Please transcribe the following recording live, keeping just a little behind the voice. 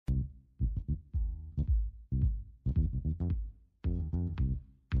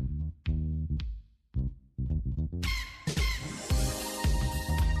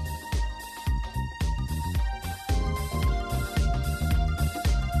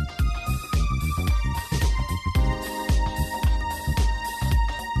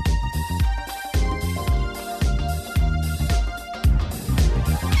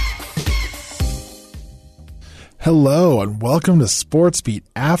Hello and welcome to Sports Beat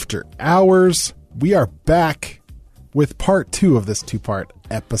After Hours. We are back with part 2 of this 2-part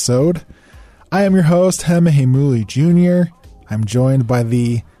episode. I am your host, Heimuli Jr. I'm joined by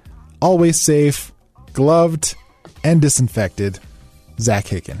the always safe, gloved, and disinfected Zach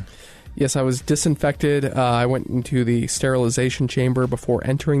Hicken. Yes, I was disinfected. I went into the sterilization chamber before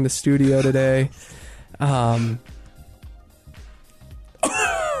entering the studio today.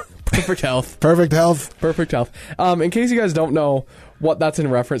 Perfect health. Perfect health. Perfect health. In case you guys don't know what that's in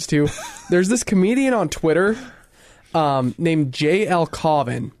reference to, there's this comedian on Twitter named J.L.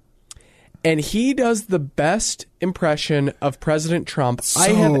 Colvin, and he does the best impression of President Trump I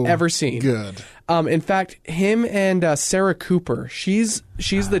have ever seen. Good. In fact, him and Sarah Cooper, she's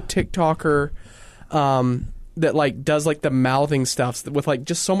the TikToker that like does like the mouthing stuff with like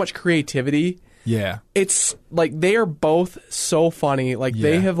just so much creativity. Yeah. It's like they are both so funny. Like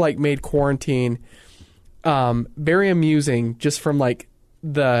they have like made quarantine very amusing just from like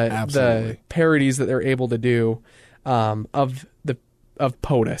the parodies that they're able to do of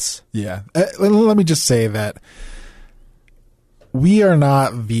POTUS. Yeah. Let me just say that we are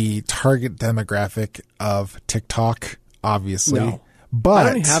not the target demographic of TikTok, obviously. No. But I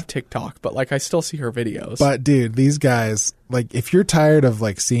don't even have TikTok, but like I still see her videos. But dude, these guys, like if you're tired of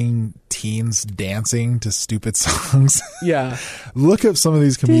like seeing teens dancing to stupid songs, yeah, look up some of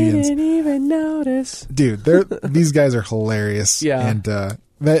these comedians. Didn't even notice. Dude, these guys are hilarious. Yeah. And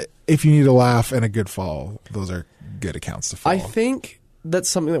that if you need a laugh and a good follow, those are good accounts to follow. I think that's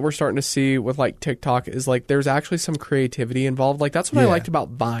something that we're starting to see with like TikTok is like there's actually some creativity involved. Like that's what I liked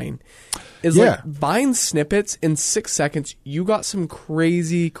about Vine. Is like Vine snippets in 6 seconds, you got some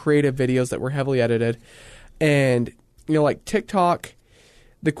crazy creative videos that were heavily edited. And you know, like TikTok,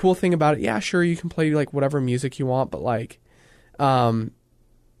 the cool thing about it, yeah, sure, you can play like whatever music you want, but like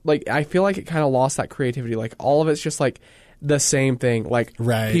I feel like it kind of lost that creativity. Like all of it's just like the same thing. Like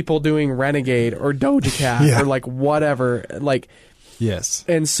people doing Renegade or Doja Cat or like whatever. Like yes.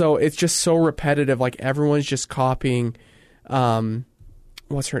 And so it's just so repetitive. Like everyone's just copying.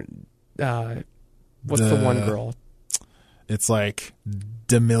 What's her? What's the one girl? It's like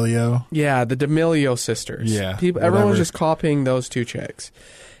D'Amelio. Yeah, the D'Amelio sisters. Yeah, everyone's just copying those two chicks,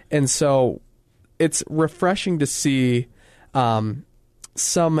 and so it's refreshing to see some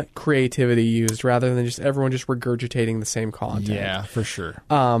creativity used rather than just everyone just regurgitating the same content. Yeah, for sure.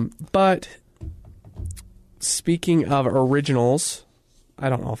 But speaking of originals. I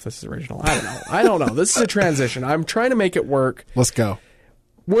don't know if this is original. I don't know. This is a transition. I'm trying to make it work. Let's go.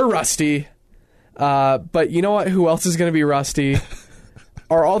 We're rusty. But you know what? Who else is going to be rusty?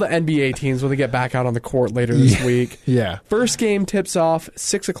 Are all the NBA teams when they get back out on the court later this week. Yeah. First game tips off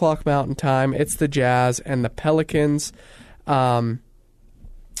 6 o'clock Mountain Time. It's the Jazz and the Pelicans. Now,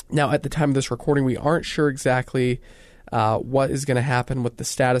 at the time of this recording, we aren't sure exactly what is going to happen with the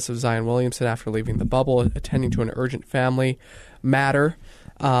status of Zion Williamson after leaving the bubble, attending to an urgent family matter.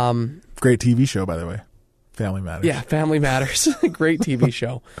 Great TV show, by the way. Family Matters. Yeah, Family Matters. Great TV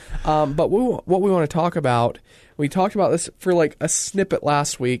show. But what we want to talk about, we talked about this for like a snippet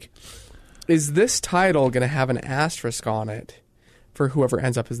last week, is this title going to have an asterisk on it for whoever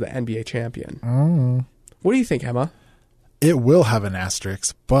ends up as the NBA champion? What do you think, Emma? It will have an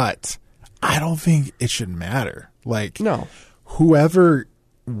asterisk, but I don't think it should matter. Like, no. Whoever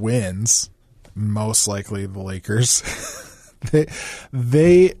wins, most likely the Lakers,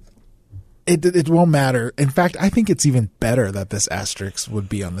 It won't matter. In fact, I think it's even better that this asterisk would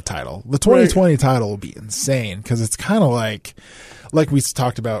be on the title. The 2020 title will be insane because it's kind of like we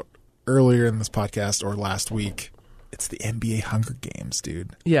talked about earlier in this podcast or last week. It's the NBA Hunger Games,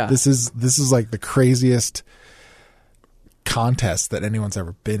 dude. Yeah, this is like the craziest contest that anyone's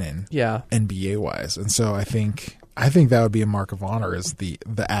ever been in. Yeah, NBA wise, and so I think that would be a mark of honor is the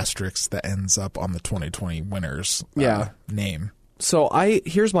asterisk that ends up on the 2020 winners name. So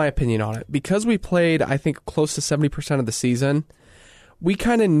here's my opinion on it. Because we played, I think, close to 70% of the season, we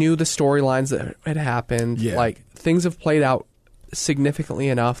kind of knew the storylines that had happened. Yeah. Like, things have played out significantly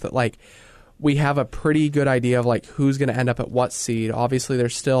enough that, like, we have a pretty good idea of, like, who's going to end up at what seed. Obviously,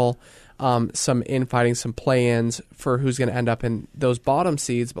 there's still some infighting, some play-ins for who's going to end up in those bottom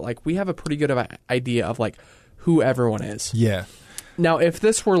seeds. But, like, we have a pretty good idea of, like, who everyone is. Yeah. Now, if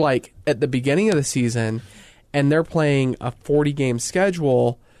this were, like, at the beginning of the season and they're playing a 40-game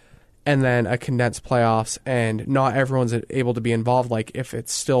schedule and then a condensed playoffs and not everyone's able to be involved, like if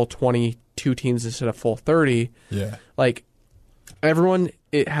it's still 22 teams instead of full 30, like everyone,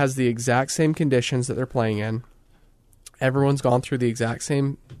 it has the exact same conditions that they're playing in. Everyone's gone through the exact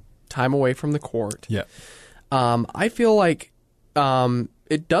same time away from the court. Yeah. I feel like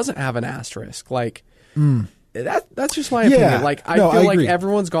it doesn't have an asterisk. Like, That's just my opinion. Like, I feel like agree.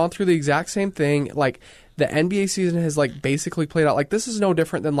 everyone's gone through the exact same thing. Like, the NBA season has, like, basically played out. Like, this is no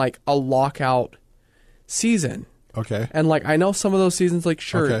different than, like, a lockout season. Okay. And, like, I know some of those seasons, like,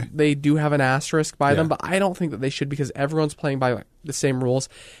 sure, they do have an asterisk by them, but I don't think that they should, because everyone's playing by, like, the same rules.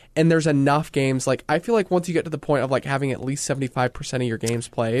 And there's enough games. Like, I feel like once you get to the point of, like, having at least 75% of your games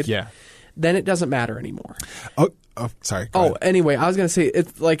played, then it doesn't matter anymore. Oh, sorry. Anyway, I was going to say,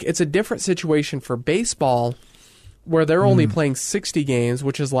 it's a different situation for baseball, where they're only playing 60 games,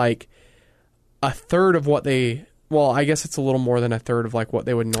 which is like a third of what they, well, I guess it's a little more than a third of like what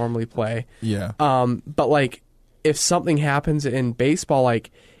they would normally play. Yeah. But like, if something happens in baseball, like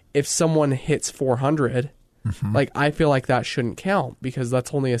if someone hits 400, like I feel like that shouldn't count, because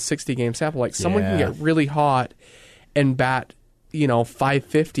that's only a 60 game sample. Like someone can get really hot and bat,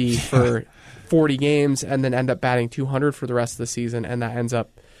 550 for 40 games and then end up batting 200 for the rest of the season, and that ends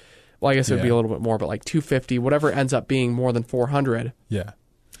up, well, I guess it would be a little bit more, but like 250, whatever ends up being more than 400. Yeah.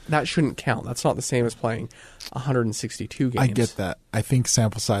 That shouldn't count. That's not the same as playing 162 games. I get that. I think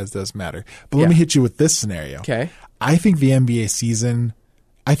sample size does matter. But let me hit you with this scenario. Okay. I think the NBA season,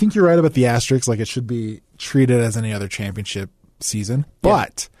 I think you're right about the asterisk. Like, it should be treated as any other championship season.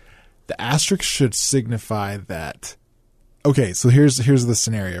 But the asterisk should signify that, okay, so here's the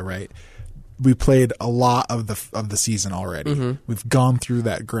scenario, right? We played a lot of the season already. We've gone through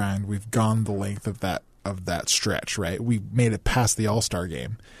that grind. We've gone the length of that stretch, right? We made it past the All-Star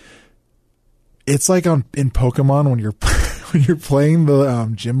game. It's like in Pokemon when you're playing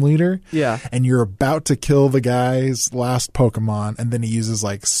the gym leader, and you're about to kill the guy's last Pokemon, and then he uses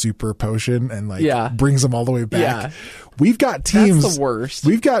like super potion and like brings them all the way back. We've got teams. That's the worst.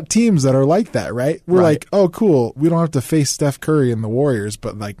 We've got teams that are like that, right? We're like, oh, cool. We don't have to face Steph Curry and the Warriors,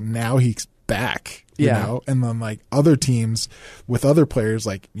 but like now he's back, you know? And then like other teams with other players,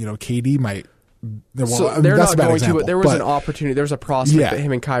 like, KD might. Well, so they're not going to, but there was an opportunity. There was a prospect that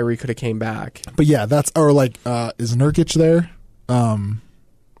him and Kyrie could have came back. But that's, or like, is Nurkic there?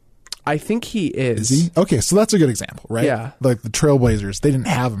 I think he is. Is he? Okay, so that's a good example, right? Yeah. Like the Trailblazers, they didn't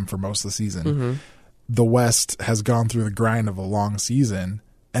have him for most of the season. The West has gone through the grind of a long season,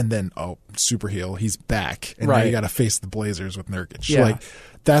 and then, super heel, he's back. And now you got to face the Blazers with Nurkic. Yeah. Like,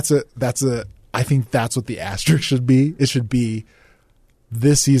 I think that's what the asterisk should be. It should be,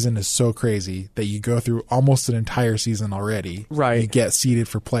 this season is so crazy that you go through almost an entire season already. Right. You get seeded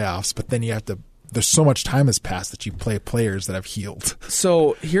for playoffs, but then you have to, there's so much time has passed that you play players that have healed.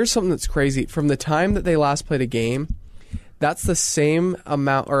 So here's something that's crazy. From the time that they last played a game, that's the same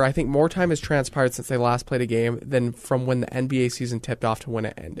amount, or I think more time has transpired since they last played a game than from when the NBA season tipped off to when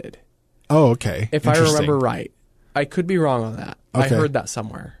it ended. Oh, okay. If I remember right. I could be wrong on that. Okay. I heard that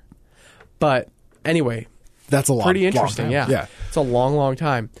somewhere. But anyway, that's a pretty interesting. Long time. Yeah. It's a long, long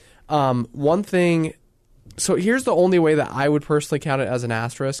time. One thing. So here's the only way that I would personally count it as an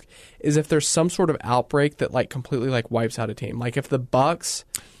asterisk is if there's some sort of outbreak that like completely like wipes out a team. Like if the Bucks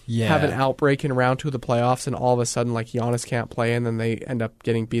have an outbreak in round 2 of the playoffs and all of a sudden like Giannis can't play and then they end up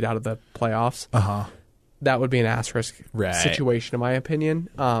getting beat out of the playoffs. That would be an asterisk situation in my opinion.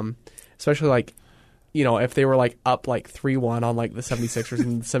 Especially like, if they were like up like 3-1 on like the 76ers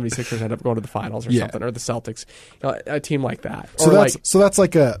and the 76ers end up going to the finals or something, or the Celtics, a team like that. So that's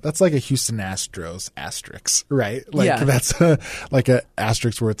like a Houston Astros asterisk, right? Like that's like a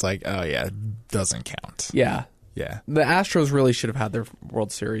asterisk where it's like, oh yeah, it doesn't count. Yeah. Yeah. The Astros really should have had their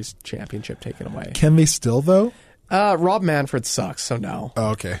World Series championship taken away. Can they still though? Rob Manfred sucks, so no.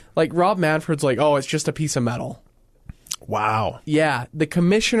 Oh, okay. Like Rob Manfred's like, oh, it's just a piece of metal. Wow. Yeah, the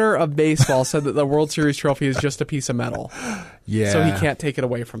commissioner of baseball said that the World Series trophy is just a piece of metal. Yeah. So he can't take it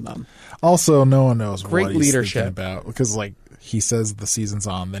away from them. Also, no one knows Great what he's leadership thinking about, because like he says the season's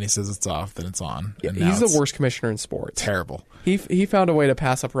on, then he says it's off, then it's on. Yeah, he's the worst commissioner in sports. Terrible. He found a way to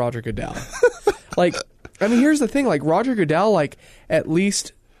pass up Roger Goodell. Like, I mean, here's the thing. Like Roger Goodell, like at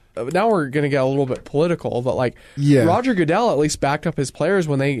least. Now we're going to get a little bit political, but like Roger Goodell at least backed up his players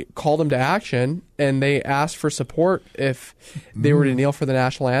when they called him to action and they asked for support if they were to kneel for the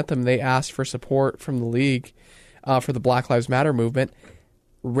national anthem. They asked for support from the league for the Black Lives Matter movement.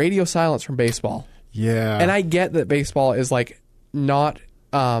 Radio silence from baseball. Yeah. And I get that baseball is like not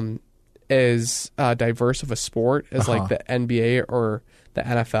as diverse of a sport as like the NBA or the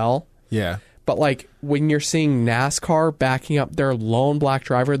NFL. Yeah. But like when you're seeing NASCAR backing up their lone black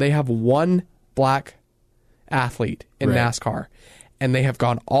driver, they have one black athlete in NASCAR, and they have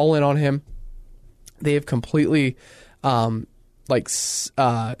gone all in on him. They have completely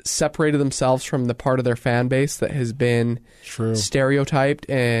separated themselves from the part of their fan base that has been stereotyped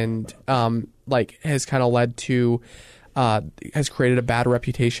and has kind of led to has created a bad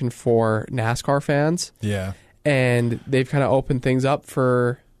reputation for NASCAR fans. Yeah. and they've kind of opened things up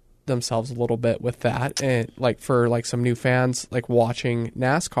for themselves a little bit with that, and like for like some new fans like watching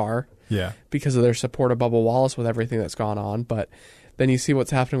NASCAR, because of their support of Bubba Wallace with everything that's gone on. But then you see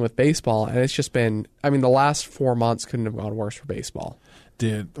what's happening with baseball, and it's just been, I mean, the last 4 months couldn't have gone worse for baseball.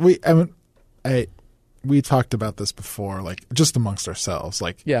 Dude, we talked about this before, like just amongst ourselves,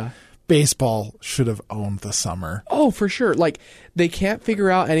 like baseball should have owned the summer. Oh, for sure. Like they can't figure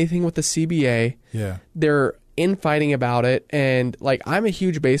out anything with the CBA. Yeah. They're infighting about it, and like I'm a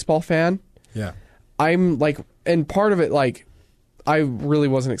huge baseball fan. Yeah. I'm like, and part of it, like I really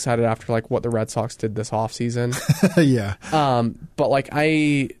wasn't excited after like what the Red Sox did this offseason. Yeah. But like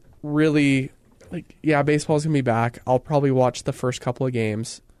I really like, baseball's gonna be back. I'll probably watch the first couple of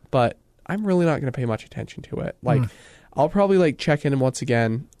games, but I'm really not gonna pay much attention to it. Like I'll probably like check in once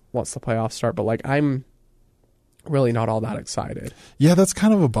again once the playoffs start, but like I'm really not all that excited. Yeah, that's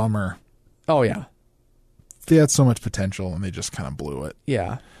kind of a bummer. Oh yeah. They had so much potential and they just kind of blew it.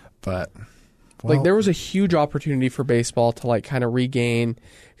 Yeah. But like there was a huge opportunity for baseball to like kind of regain,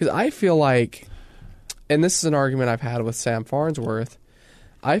 because I feel like, and this is an argument I've had with Sam Farnsworth,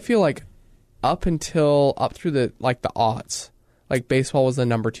 I feel like up through the like the aughts, like baseball was the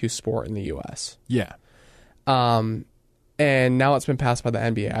number 2 sport in the US. Yeah. And now it's been passed by the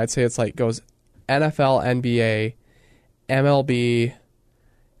NBA. I'd say it's like goes NFL, NBA, MLB,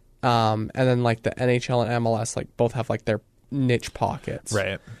 and then like the NHL and MLS like both have like their niche pockets.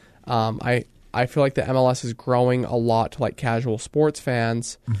 Right. I feel like the MLS is growing a lot to like casual sports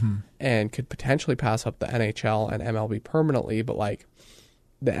fans, and could potentially pass up the NHL and MLB permanently, but like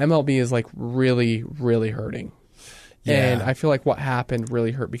the MLB is like really, really hurting. Yeah. And I feel like what happened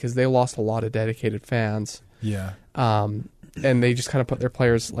really hurt because they lost a lot of dedicated fans. Yeah. And they just kind of put their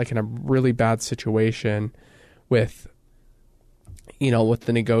players like in a really bad situation with, with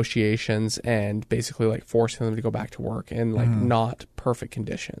the negotiations and basically like forcing them to go back to work in like not perfect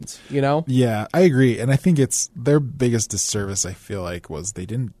conditions, Yeah, I agree. And I think it's their biggest disservice, I feel like, was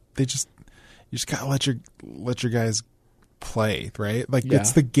you just gotta let your guys play, right? Like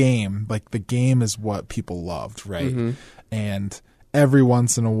it's the game. Like the game is what people loved, right? And every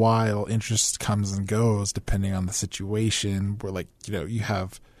once in a while interest comes and goes depending on the situation, where like, you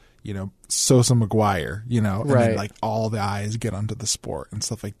have Sosa McGuire, and then like all the eyes get onto the sport and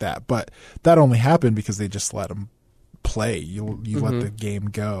stuff like that. But that only happened because they just let them play. You let the game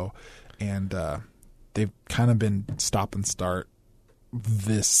go, and they've kind of been stop and start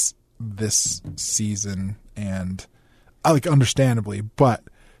this season, and like understandably, but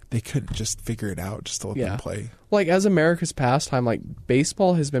they couldn't just figure it out just to let them play. Like as America's pastime, like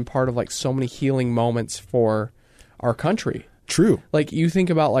baseball has been part of like so many healing moments for our country. True. Like you think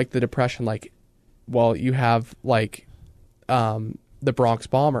about like the Depression, like, well, you have like the Bronx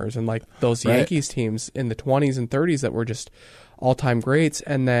Bombers and like those Yankees teams in the 20s and 30s that were just all-time greats.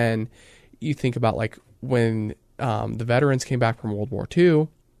 And then you think about like when the veterans came back from World War II.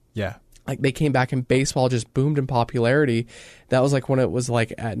 Yeah. Like they came back and baseball just boomed in popularity. That was like when it was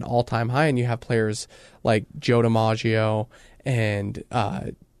like at an all-time high, and you have players like Joe DiMaggio and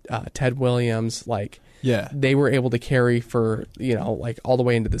Ted Williams, like they were able to carry for, like all the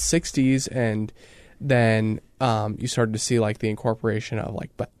way into the 60s. And then you started to see like the incorporation of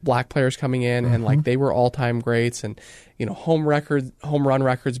like black players coming in, and like they were all-time greats, and home run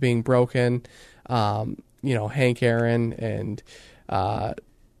records being broken, Hank Aaron and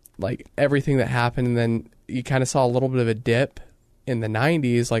like everything that happened. And then you kind of saw a little bit of a dip in the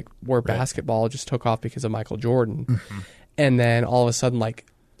 90s, like where basketball just took off because of Michael Jordan. And then all of a sudden, like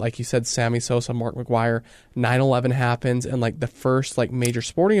you said, Sammy Sosa, Mark McGuire, 9/11 happens, and like the first like major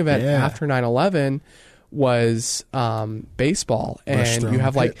sporting event after 9/11 was baseball. And you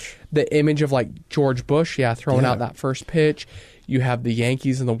have like the image of like George Bush throwing out that first pitch. You have the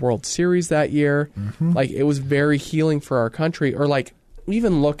Yankees in the World Series that year. Like it was very healing for our country. Or like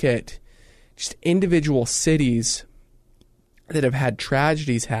even look at just individual cities that have had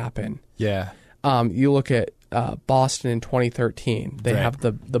tragedies happen. You look at Boston in 2013. They have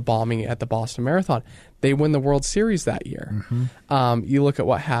the bombing at the Boston Marathon. They win the World Series that year. You look at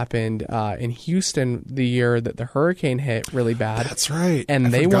what happened in Houston the year that the hurricane hit really bad. That's right. And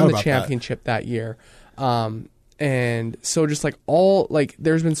they won the championship that year. And so just like all, like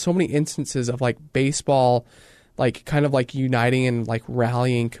there's been so many instances of like baseball, like kind of like uniting and like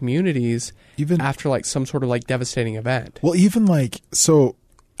rallying communities even after like some sort of like devastating event. Well, even like, so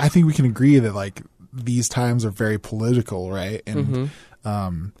I think we can agree that like these times are very political, right? And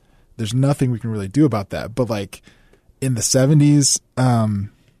there's nothing we can really do about that. But like in the 70s,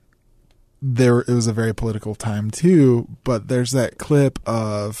 it was a very political time too. But there's that clip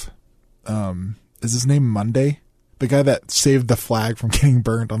of is his name Monday? The guy that saved the flag from getting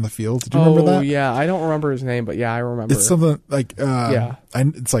burned on the field. Did you remember that? Oh, yeah. I don't remember his name, but yeah, I remember. It's something like, yeah.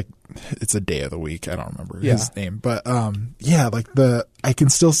 It's like, it's a day of the week. I don't remember his name, but, yeah, like I can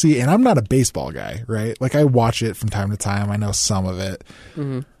still see, and I'm not a baseball guy, right? Like I watch it from time to time. I know some of it,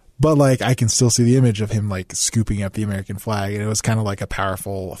 but like I can still see the image of him like scooping up the American flag, and it was kind of like a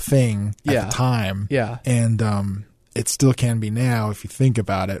powerful thing at the time. Yeah. And, it still can be now if you think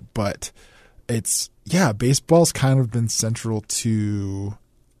about it, but baseball's kind of been central to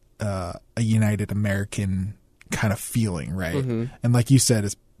a United American kind of feeling, right? And like you said,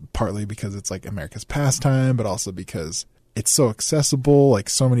 it's partly because it's like America's pastime, but also because it's so accessible, like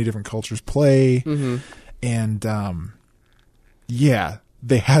so many different cultures play. And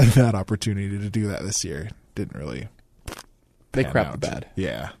they had that opportunity to do that this year. Didn't really They pan crapped out. the bed.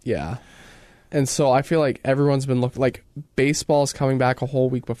 Yeah. And so I feel like everyone's been looking, like baseball's coming back a whole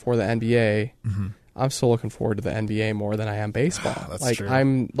week before the NBA. I'm still looking forward to the NBA more than I am baseball. That's like true.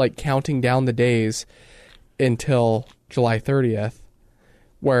 I'm like counting down the days until July 30th.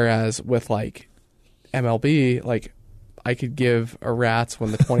 Whereas with like MLB, like I could give a rat's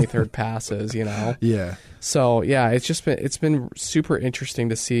when the 23rd passes, you know? Yeah. So yeah, it's been super interesting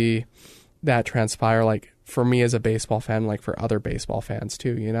to see that transpire, like for me as a baseball fan, like for other baseball fans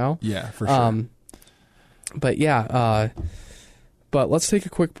too, you know? Yeah, for sure. But yeah, but let's take a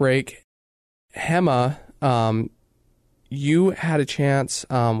quick break. Hema, you had a chance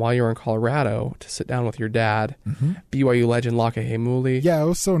while you were in Colorado to sit down with your dad, BYU legend Lakei Heimuli. Yeah, it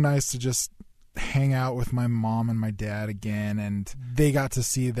was so nice to just hang out with my mom and my dad again, and they got to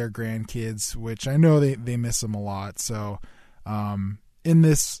see their grandkids, which I know they miss them a lot. So in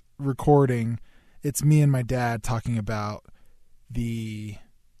this recording, it's me and my dad talking about the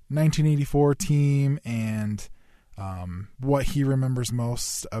 1984 team and what he remembers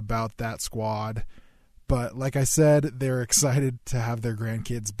most about that squad. But like I said, they're excited to have their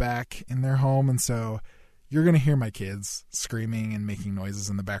grandkids back in their home, and so you're going to hear my kids screaming and making noises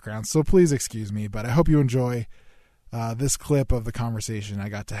in the background. So please excuse me, but I hope you enjoy this clip of the conversation I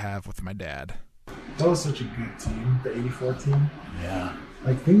got to have with my dad. That was such a good team, the 84 team. Yeah.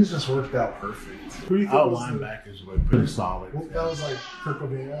 Like, things just worked out perfect. Who do you think Our was linebackers were pretty solid. Well, that was like Kirk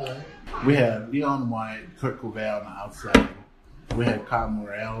Ovea, right? We had Leon White, Kurt Covell on the outside. We had Kyle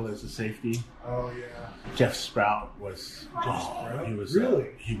Morrell as a safety. Oh, yeah. Jeff Sprout was he was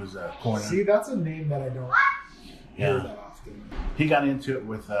a corner. See, that's a name that I don't hear that often. He got into it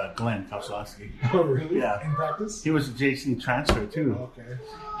with Glenn Kozlowski. Oh, really? Yeah. In practice? He was a JC transfer too. Okay.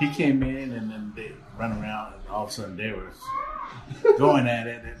 He came in and then they run around and all of a sudden they were going at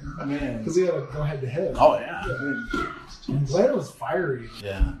it. And, man. Because he had to go head to head. Oh, yeah. And Glenn was fiery.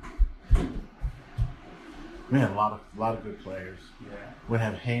 Yeah. We had a lot of good players. Yeah. We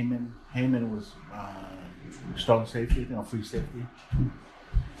have Heyman. Heyman was strong safety, free safety.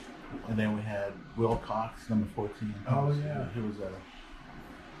 And then we had Will Cox, number 14. Oh, yeah. He was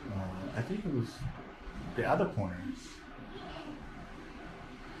I think it was the other corner.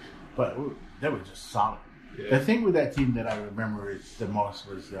 But they were just solid. Yeah. The thing with that team that I remember the most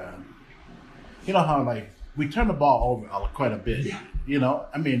was, you know how like we turn the ball over quite a bit. Yeah.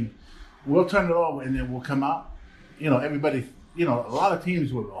 I mean, we'll turn it over and then we'll come out. Everybody, a lot of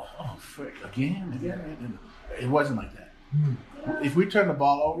teams will go, oh, frick, again. It wasn't like that. If we turn the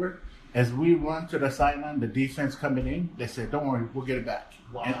ball over, as we run to the sideline, the defense coming in, they said, don't worry, we'll get it back.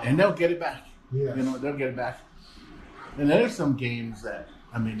 Wow. And they'll get it back. Yeah. They'll get it back. And there's some games that,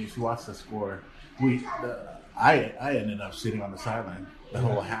 I mean, if you watch the score, I ended up sitting on the sideline the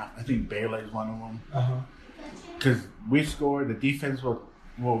whole half. I think Baylor's one of them. Because we score, the defense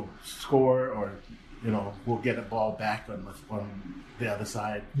will score, or we'll get the ball back on the other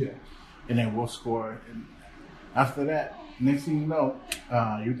side. Yeah. And then we'll score. And after that, next thing you know,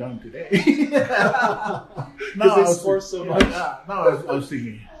 you're done today. No, they score so much. I was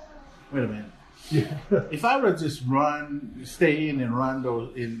thinking, wait a minute. Yeah. If I were to just stay in and run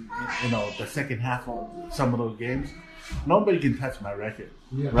those in the second half of some of those games, nobody can touch my record.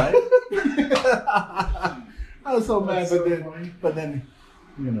 Yeah. Right? I was so mad, but then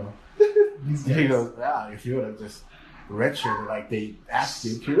he goes, if you would have just redshirted like they asked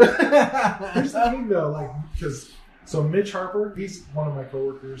you to. Here's the thing though, so Mitch Harper, he's one of my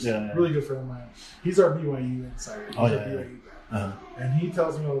coworkers, really good friend of mine. He's our BYU insider. He's BYU guy. And he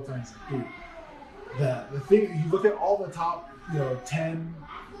tells me all the time, he's like, dude, the thing, you look at all the top, 10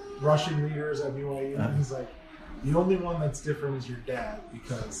 rushing leaders at BYU, and he's like, the only one that's different is your dad,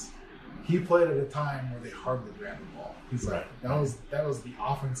 because he played at a time where they hardly ran the ball. He's like, that was the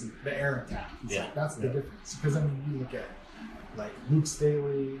offensive, the air attack. He's like, that's the difference. Because you look at like Luke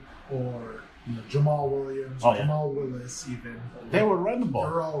Staley or Jamal Williams, Jamal Willis, even. They were running the ball.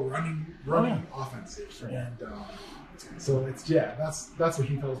 They were all running offenses. Yeah. And so that's what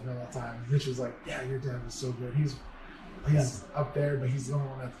he tells me all the time. Mitch was like, yeah, your dad was so good. He's up there, but he's the only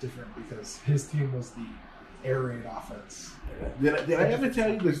one that's different because his team was the air raid offense. Did I ever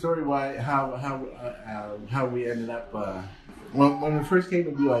tell you the story how we ended up when we first came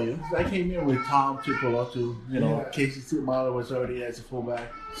to BYU? I came in with Tom Tupulotu, Casey Tuamalo was already as a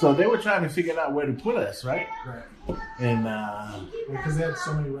fullback, so they were trying to figure out where to put us, right? And because they had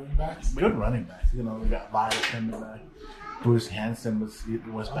so many running backs. Good running backs, we got Violet coming back, Bruce Hanson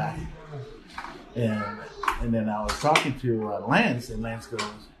was back, and then I was talking to Lance, and Lance goes,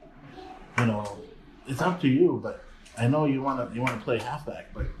 it's up to you, but I know you want to play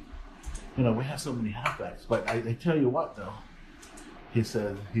halfback, but we have so many halfbacks. But I tell you what, though, he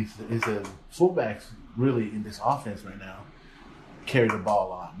said fullbacks really in this offense right now carry the ball a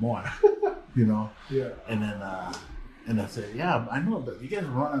lot more, Yeah. And then and I said, yeah, I know, but you guys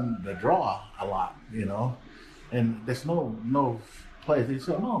run the draw a lot, and there's no plays. He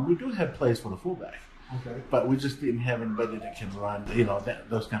said, no, we do have plays for the fullback. Okay. But we just didn't have anybody that can run,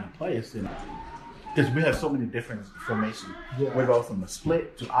 those kind of plays. Because we have so many different formations. Yeah. We go from a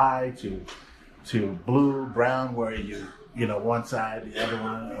split to I to blue, brown, where one side, the other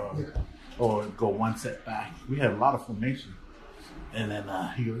one, or go one set back. We have a lot of formation. And then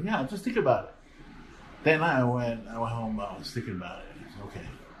he goes, yeah, just think about it. Then I went home. I was thinking about it. Okay.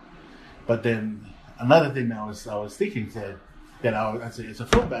 But then another thing that I was thinking said that I said, it's a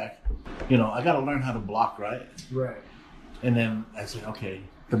fullback. I got to learn how to block, right? Right. And then I said, okay,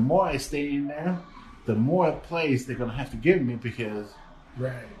 the more I stay in there, the more plays they're going to have to give me because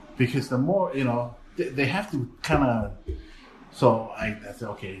the more, they have to kind of, so I said,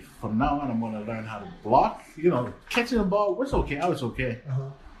 okay, from now on, I'm going to learn how to block, catching the ball was okay. I was okay.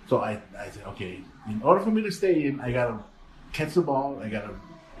 Uh-huh. So I said, okay, in order for me to stay in, I got to catch the ball, I got to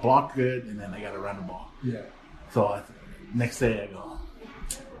block good, and then I got to run the ball. Yeah. So next day I go,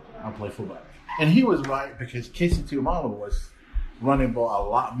 I'll play fullback. And he was right because Casey Tuamalo was running ball a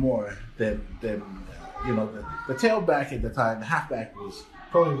lot more than the tailback at the time. The halfback was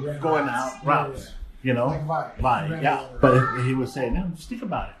probably going out routes, Like Vi, yeah. But he was saying, no, just think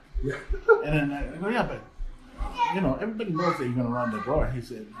about it. Yeah. And then I go, yeah, but everybody knows that you're going to run the draw. He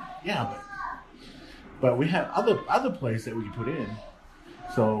said, yeah, but we have other plays that we can put in.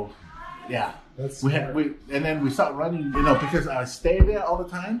 So, yeah. And then we start running, because I stay there all the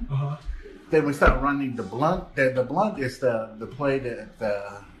time. Uh-huh. Then we start running the blunt. The blunt is the play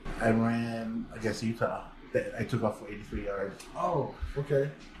that I ran against Utah that I took off for 83 yards. Oh, okay.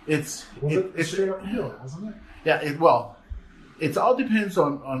 It's straight up the hill, wasn't it? Yeah. It all depends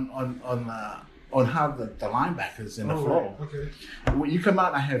on how the linebackers in the flow. Right. Okay. When you come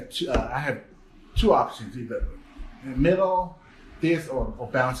out, I have two options: either middle, this, or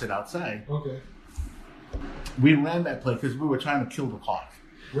bounce it outside. Okay. We ran that play because we were trying to kill the clock.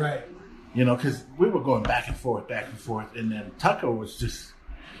 Right. Because we were going back and forth, and then Tucker was just,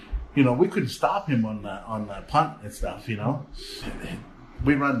 we couldn't stop him on the punt and stuff. We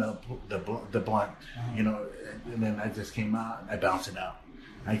run the blunt, and then I just came out and I bounced it out.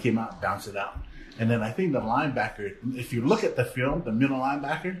 I came out, bounced it out, and then I think the linebacker. If you look at the film, the middle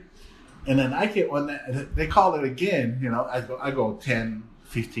linebacker, and then I get on that. They call it again. I go 10,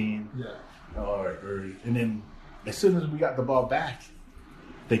 15, or and then as soon as we got the ball back,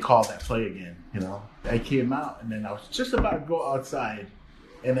 they called that play again, I came out, and then I was just about to go outside,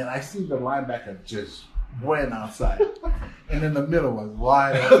 and then I see the linebacker just went outside, and then the middle was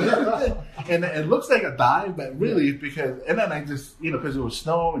wide open. And it looks like a dive, but really, and then I just, because it was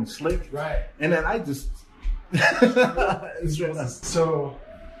snow and slick, right, and then I just, so,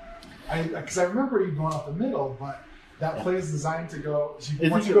 because I remember you going up the middle, but that play is designed to go.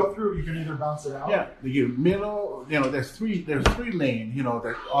 Once you go through, you can either bounce it out. Yeah, you middle. There's three lanes.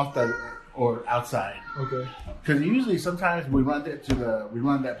 They're off the or outside. Okay. Because usually, sometimes we run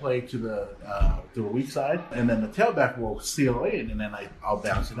that play to the weak side, and then the tailback will seal in, and then I'll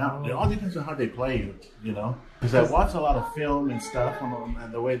bounce it out. It all depends on how they play you. Because I watch a lot of film and stuff,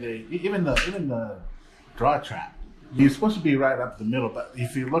 and the way they even the draw trap. You're supposed to be right up the middle, but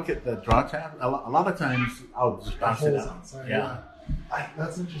if you look at the draw trap, a lot of times I'll just bounce it out. Outside, yeah.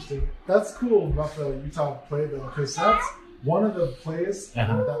 That's interesting. That's cool about the Utah play, though, because that's one of the plays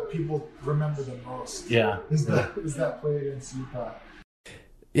that people remember the most. Yeah. Is that play against Utah.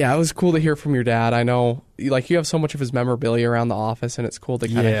 Yeah, it was cool to hear from your dad. I know, you have so much of his memorabilia around the office, and it's cool to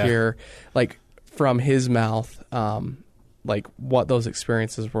kind of hear, from his mouth, what those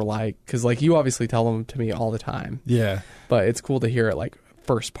experiences were like. Because, you obviously tell them to me all the time. Yeah. But it's cool to hear it,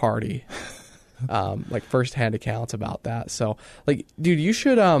 first party. like firsthand accounts about that. So like, dude, you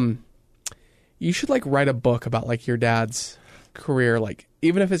should like write a book about like your dad's career, like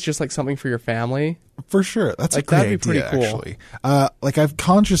even if it's just like something for your family. For sure. That's like, a great that'd be pretty idea, cool. actually. Like I've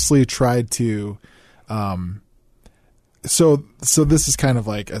consciously tried to, so this is kind of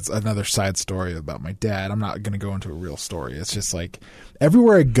like it's another side story about my dad. I'm not going to go into a real story. It's just like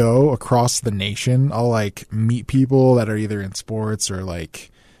everywhere I go across the nation, I'll like meet people that are either in sports or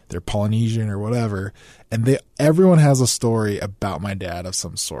like they're Polynesian or whatever. And everyone has a story about my dad of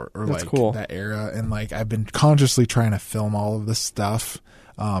some sort or That's like cool. that era. And like, I've been consciously trying to film all of this stuff,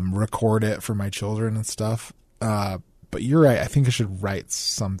 record it for my children and stuff. But you're right. I think I should write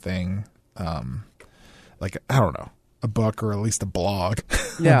something, like, I don't know, a book or at least a blog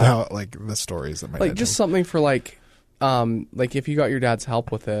about like the stories that my like dad just told. something for like if you got your dad's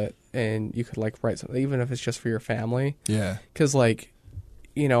help with it and you could like write something, even if it's just for your family. Yeah. Because like,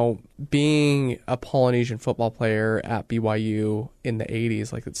 you know, being a Polynesian football player at BYU in the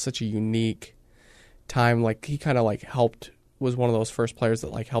 80s, like it's such a unique time. Like he kind of like was one of those first players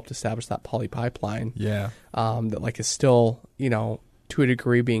that like helped establish that poly pipeline. Yeah. That like is still, you know, to a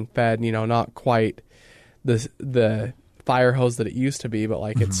degree being fed, you know, not quite the fire hose that it used to be, but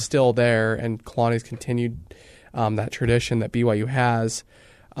like it's still there, and Kalani's continued that tradition that BYU has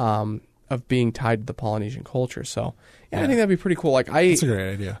of being tied to the Polynesian culture. So yeah, I think that'd be pretty cool. Like That's a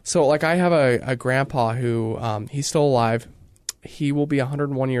great idea. So like I have a grandpa who he's still alive. He will be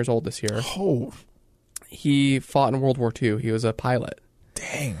 101 years old this year. Oh, He fought in World War II. He was a pilot.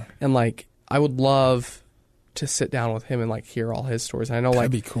 dang. And like I would love to sit down with him and like hear all his stories. And I know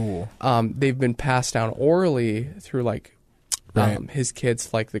That'd like be cool. they've been passed down orally through like Right. his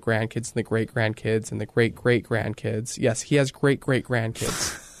kids, like the grandkids and the great grandkids and the great great grandkids. Yes, he has great great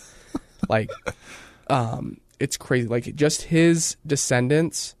grandkids. Like it's crazy. Like just his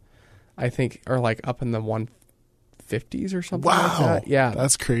descendants, I think, are like up in the 150s or something like Wow. that. Yeah,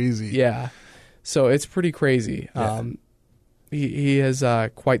 That's crazy. yeah. So it's pretty crazy. Yeah. He has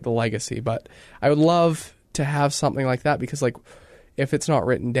quite the legacy, but I would love to have something like that, because like if it's not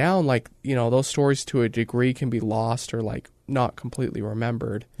written down, like, you know, those stories to a degree can be lost or like not completely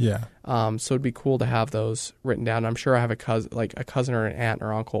remembered. Yeah. So it'd be cool to have those written down. I'm sure I have a cousin or an aunt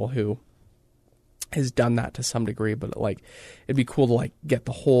or uncle who has done that to some degree, but like it'd be cool to like get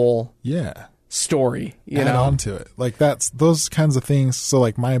the whole Yeah. story, you Add know? on to it. Like that's those kinds of things. So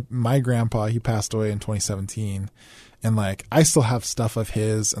like my grandpa, he passed away in 2017, and like I still have stuff of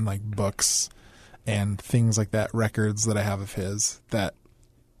his and like books and things like that, records that I have of his that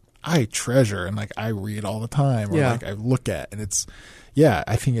I treasure and like I read all the time or Yeah. like I look at, and it's, yeah,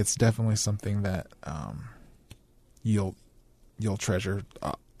 I think it's definitely something that you'll treasure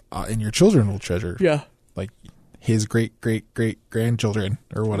and your children will treasure. Yeah. Like his great great great grandchildren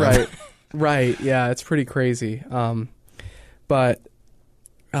or whatever. Right. Right. Yeah, it's pretty crazy. But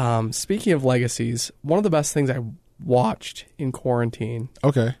speaking of legacies, one of the best things I watched in quarantine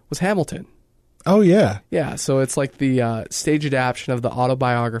Okay. was Hamilton. Oh yeah. Yeah, so it's like the stage adaptation of the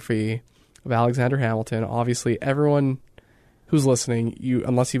autobiography of Alexander Hamilton. Obviously, everyone who's listening,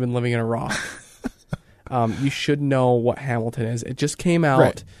 unless you've been living in a rock, you should know what Hamilton is. It just came out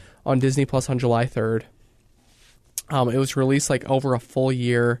Right. on Disney Plus on July 3rd. It was released like over a full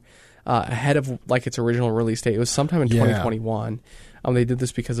year ahead of like its original release date. It was sometime in Yeah. 2021. They did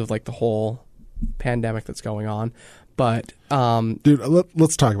this because of like the whole pandemic that's going on. But Dude,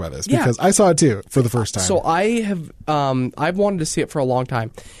 let's talk about this Yeah. because I saw it too for the first time. so I've wanted to see it for a long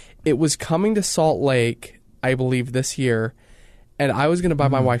time. It was coming to Salt Lake, I believe, this year, and I was going to buy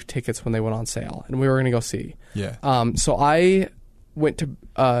my wife tickets when they went on sale, and we were going to go see. yeah. So I went to.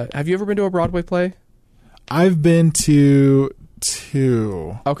 Have you ever been to a Broadway play? I've been to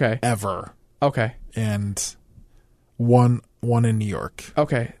two Okay. ever, Okay. and one in New York.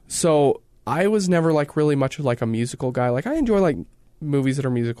 Okay. So I was never like really much of like a musical guy. Like I enjoy like movies that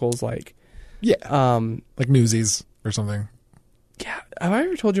are musicals. Like Yeah. Like Newsies or something. yeah. Have I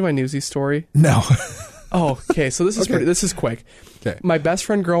ever told you my Newsies story? No. Oh, okay. So this is Okay. this is quick. Okay. My best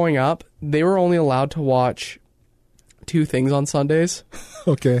friend growing up, they were only allowed to watch two things on Sundays.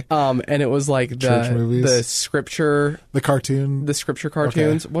 Okay. And it was like Church movies? the scripture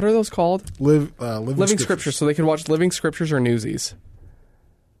cartoons. What are those called? Living Scriptures. So they could watch Living Scriptures or Newsies.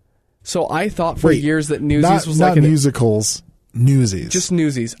 So I thought for Wait, years that Newsies Not was like musicals. Newsies. just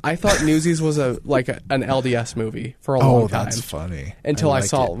Newsies. I thought Newsies was an LDS movie for a long time. That's funny. Until I like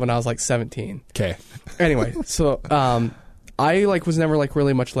saw it when I was like 17. Okay. Anyway, so I like was never like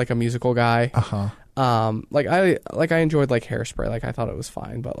really much like a musical guy. Like I enjoyed like Hairspray. Like I thought it was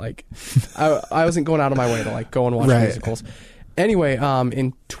fine, but like I wasn't going out of my way to like go and watch Right. musicals. Anyway,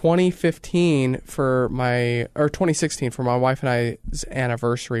 in 2016 for my wife and I's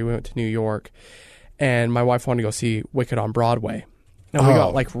anniversary, we went to New York, and my wife wanted to go see Wicked on Broadway. And we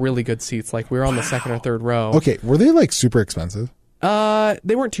got like really good seats. Like we were on the second or third row. Okay, were they like super expensive?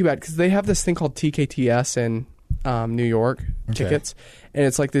 They weren't too bad because they have this thing called TKTS in New York tickets, and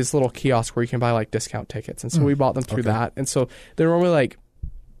it's like this little kiosk where you can buy like discount tickets, and so we bought them through that, and so they're normally like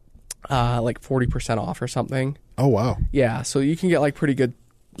 40% off or something. Oh wow! Yeah, so you can get like pretty good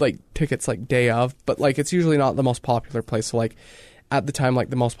like tickets like day of, but like it's usually not the most popular place. So like at the time,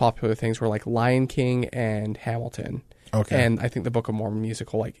 like the most popular things were like Lion King and Hamilton. Okay. And I think the Book of Mormon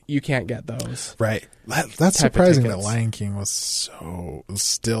musical, like you can't get those. Right. That's surprising that Lion King was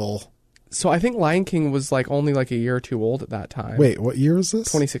still. So I think Lion King was like only like a year or two old at that time. Wait, what year was this?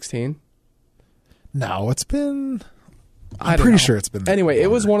 2016. No, it's been. I'm pretty sure it's been. Anyway, longer.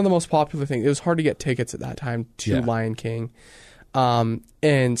 it was one of the most popular things. It was hard to get tickets at that time to Lion King.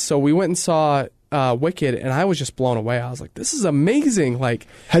 And so we went and saw Wicked, and I was just blown away. I was like, this is amazing. Like,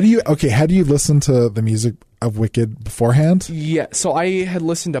 had you listened to the music of Wicked beforehand? Yeah. So I had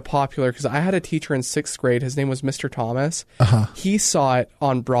listened to Popular because I had a teacher in 6th grade. His name was Mr. Thomas. He saw it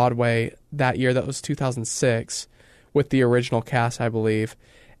on Broadway that year. That was 2006 with the original cast, I believe.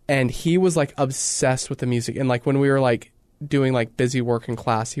 And he was like obsessed with the music. And like when we were like doing like busy work in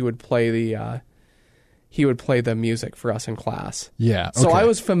class, he would play the music for us in class. Yeah. Okay. So I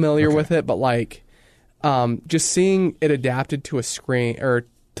was familiar with it, but like just seeing it adapted to a screen or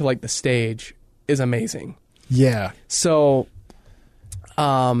to like the stage is amazing. Yeah. So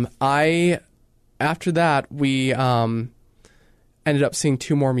after that we ended up seeing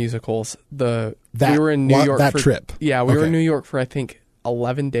 2 more musicals. We were in New York that trip. Yeah, we were in New York for I think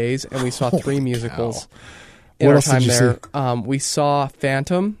 11 days, and we saw 3 musicals in our time there. We saw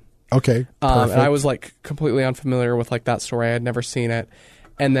Phantom. Okay. And I was like completely unfamiliar with like that story. I had never seen it.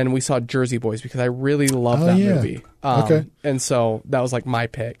 And then we saw Jersey Boys because I really love that movie. And so that was like my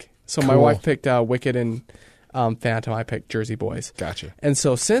pick. So my wife picked Wicked and Phantom. I picked Jersey Boys. Gotcha. And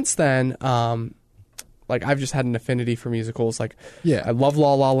so since then, like I've just had an affinity for musicals. Like I love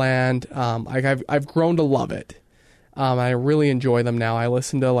La La Land. Like I've grown to love it. I really enjoy them now. I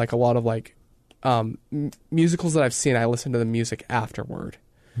listen to like a lot of like musicals that I've seen. I listen to the music afterward.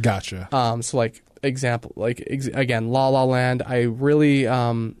 Gotcha. So like example, like again, La La Land. I really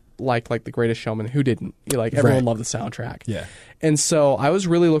like The Greatest Showman. Who didn't? Like everyone loved the soundtrack. Yeah. And so I was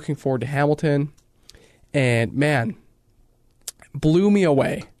really looking forward to Hamilton, and man, blew me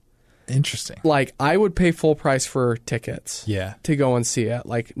away. Interesting. Like I would pay full price for tickets. Yeah. To go and see it.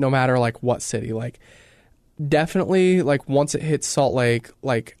 Like no matter like what city. Like definitely like once it hits Salt Lake.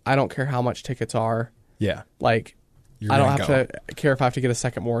 Like I don't care how much tickets are. Yeah. Like. I don't have to care if I have to get a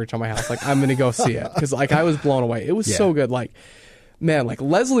second mortgage on my house. Like, I'm going to go see it. Because, like, I was blown away. It was so good. Like, man, like,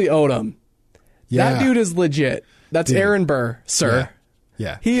 Leslie Odom. Yeah. That dude is legit. That's Aaron Burr, sir.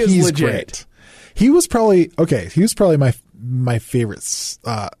 Yeah. He's legit. Great. He was probably my favorite.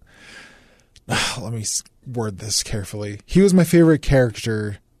 Let me word this carefully. He was my favorite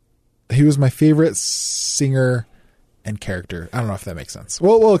character. He was my favorite singer and character. I don't know if that makes sense.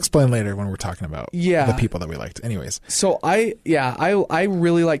 We'll explain later when we're talking about the people that we liked. Anyways. So I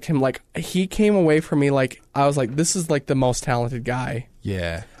really liked him. Like he came away from me like I was like, this is like the most talented guy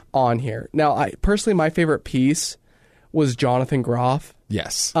on here. Now my favorite piece was Jonathan Groff.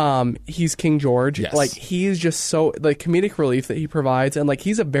 Yes. He's King George. Yes. Like he is just so like comedic relief that he provides, and like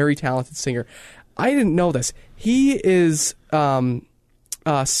he's a very talented singer. I didn't know this. He is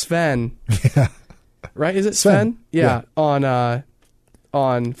Sven. Yeah. Right? Is it Sven? Yeah.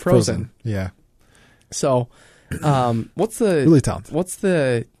 On Frozen. Yeah. So, what's the really talented? What's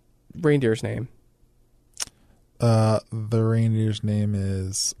the reindeer's name? The reindeer's name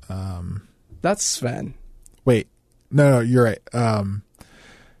is that's Sven. Wait. No, you're right.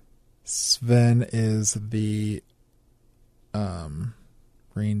 Sven is the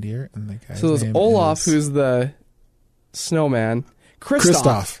reindeer, and the guy's name is Olaf, who's the snowman.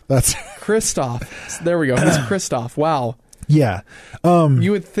 Kristoff. That's Kristoff. There we go. He's Kristoff. Wow. Yeah.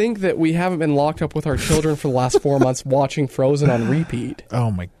 You would think that we haven't been locked up with our children for the last 4 months watching Frozen on repeat. Oh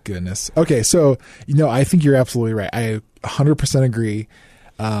my goodness. Okay, so I think you're absolutely right. I 100% agree.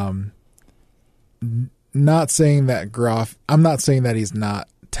 Not saying that Groff. I'm not saying that he's not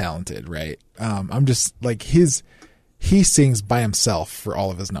talented, right? I'm just like he sings by himself for all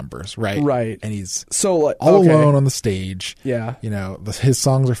of his numbers, right? Right. And he's all alone on the stage. Yeah. His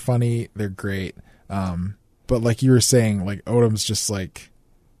songs are funny. They're great. But like you were saying, like Odom's just like,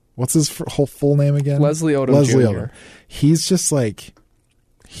 what's his whole full name again? Leslie Odom Jr. Odom. He's just like,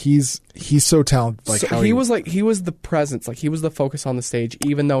 He's so talented. Like, so how he was the presence, like he was the focus on the stage,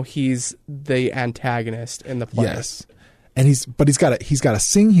 even though he's the antagonist in the play. Yes, and he's got to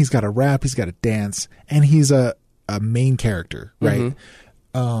sing, he's got to rap, he's got to dance, and he's a main character, right?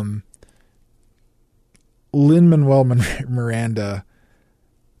 Mm-hmm. Lin-Manuel Miranda,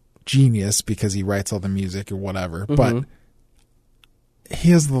 genius because he writes all the music or whatever, Mm-hmm. but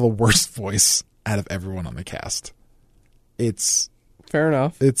he has the worst voice out of everyone on the cast. It's fair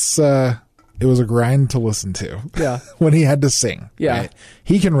enough. It was a grind to listen to. Yeah. When he had to sing. Yeah. Right?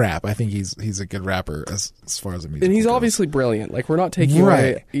 He can rap. I think he's a good rapper as far as the music. And he's goes. obviously brilliant. Like, we're not taking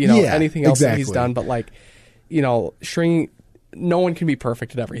away, anything else that he's exactly. done, but like, no one can be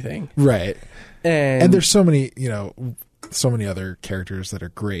perfect at everything. Right. And there's so many, so many other characters that are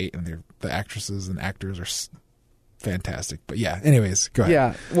great, and the actresses and actors are fantastic. But yeah, anyways, go ahead.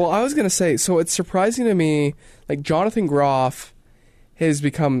 Yeah. Well, I was going to say, so it's surprising to me, like, Jonathan Groff has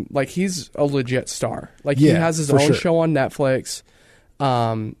become, like, he's a legit star. Like, he has his own show on Netflix.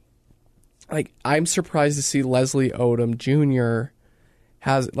 Like, I'm surprised to see Leslie Odom Jr.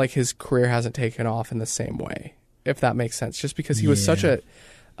 has, like, his career hasn't taken off in the same way, if that makes sense. Just because he was such a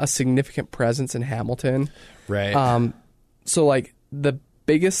significant presence in Hamilton. Right. So, like, the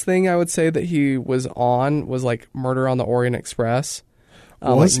biggest thing I would say that he was on was, like, Murder on the Orient Express.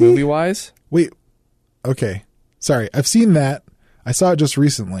 Was like, he? movie-wise. Wait. Okay. Sorry. I've seen that. I saw it just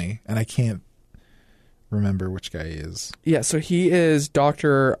recently, and I can't remember which guy he is. Yeah, so he is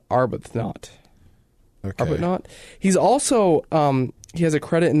Dr. Arbuthnot. Okay. Arbuthnot. He's also, he has a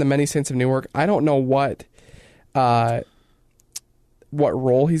credit in The Many Saints of Newark. I don't know what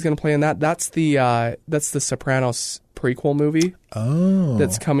role he's going to play in that. That's the Sopranos prequel movie. Oh.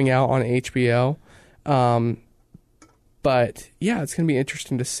 That's coming out on HBO. But yeah, it's going to be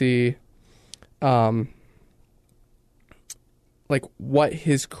interesting to see like what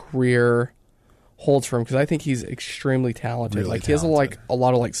his career holds for him, because I think he's extremely talented. Really like he has a lot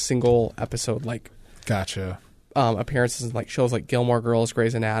of like single episode Gotcha. Appearances in like shows like Gilmore Girls,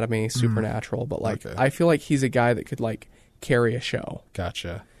 Grey's Anatomy, Supernatural, but like Okay. I feel like he's a guy that could like carry a show.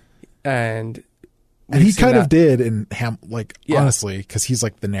 Gotcha. And he kind of did in Yeah. honestly, because he's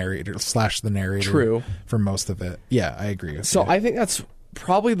like the narrator / the narrator. True. For most of it. Yeah, I agree with So you. I think that's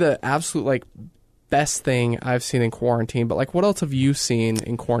probably the absolute like best thing I've seen in quarantine. But like, what else have you seen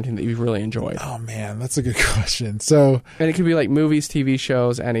in quarantine that you've really enjoyed? Oh man, that's a good question. So, And it could be like movies, TV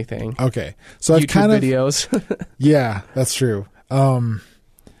shows, anything. okay. So I've YouTube kind of videos. Yeah, that's true.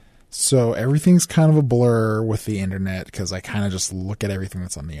 So everything's kind of a blur with the internet because I kind of just look at everything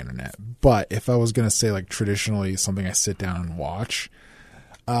that's on the internet. But if I was going to say like traditionally something I sit down and watch,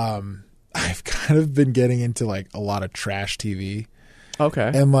 I've kind of been getting into like a lot of trash TV.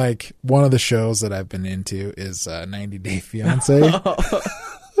 Okay. And like one of the shows that I've been into is 90 Day Fiance.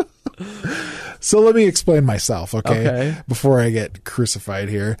 So let me explain myself, okay? Before I get crucified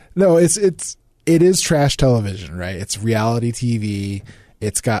here. No, it is trash television, right? It's reality TV.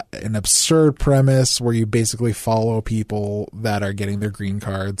 It's got an absurd premise where you basically follow people that are getting their green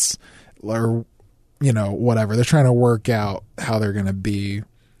cards or, whatever. They're trying to work out how they're going to be.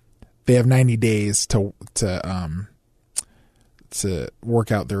 They have 90 days to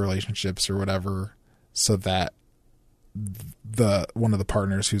work out their relationships or whatever so that one of the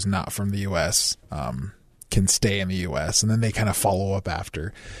partners who's not from the U.S. Can stay in the U.S. and then they kind of follow up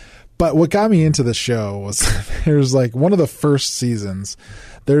after. But what got me into the show was there's like one of the first seasons,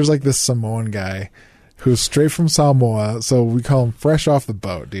 there's like this Samoan guy who's straight from Samoa. So we call him fresh off the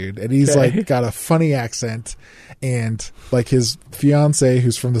boat, dude. And he's like got a funny accent, and like his fiance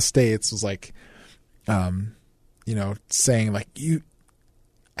who's from the States was like, saying like,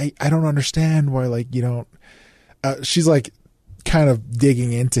 I don't understand why, like, you don't, she's like kind of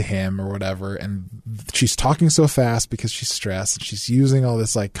digging into him or whatever, and she's talking so fast because she's stressed and she's using all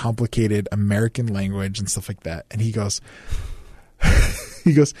this like complicated American language and stuff like that, and he goes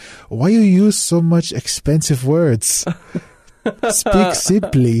why you use so much expensive words? Speak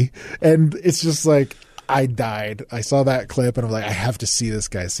simply. And it's just like I died. I saw that clip and I'm like, I have to see this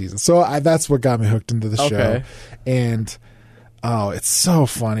guy's season. So that's what got me hooked into the show. And it's so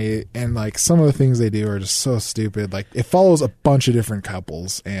funny, and like some of the things they do are just so stupid. Like it follows a bunch of different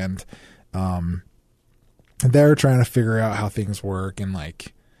couples, and they're trying to figure out how things work, and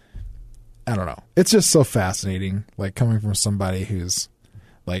like I don't know. It's just so fascinating, like coming from somebody who's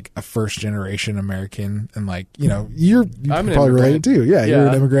like a first generation American, and like you probably related too. Yeah, you're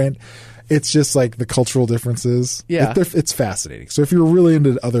an immigrant. It's just like the cultural differences. Yeah, it's fascinating. So if you're really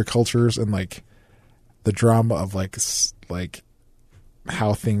into other cultures and like the drama of like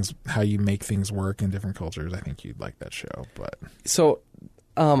how you make things work in different cultures, I think you'd like that show. But so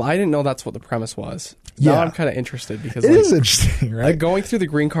I didn't know that's what the premise was. Yeah. Now I'm kind of interested because It is interesting, right? like going through the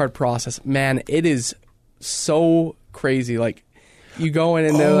green card process, man, it is so crazy. Like you go in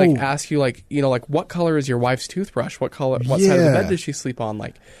and they like ask you like, you know, like what color is your wife's toothbrush? What color, what side of the bed does she sleep on?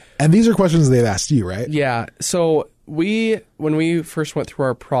 Like, and these are questions they've asked you, right? yeah. So when we first went through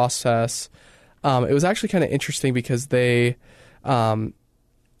our process, it was actually kind of interesting because they,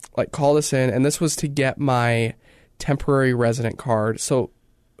 like called us in, and this was to get my temporary resident card. So,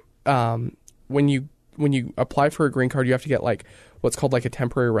 when you apply for a green card, you have to get like what's called like a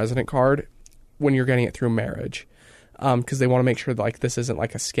temporary resident card when you're getting it through marriage, because they want to make sure that, like this isn't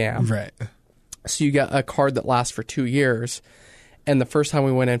like a scam. Right. So you get a card that lasts for 2 years, and the first time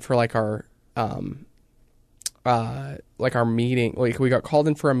we went in for like our meeting, like we got called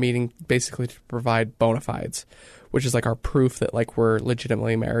in for a meeting basically to provide bona fides, which is like our proof that like we're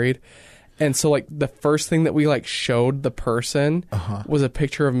legitimately married. And so like the first thing that we like showed the person was a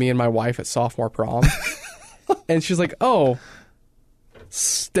picture of me and my wife at sophomore prom. And she's like, "Oh,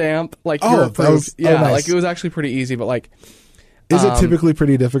 stamp, like you're approved." Nice. Like it was actually pretty easy, but like is it typically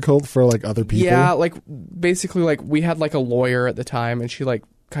pretty difficult for like other people? Yeah, like basically like we had like a lawyer at the time, and she like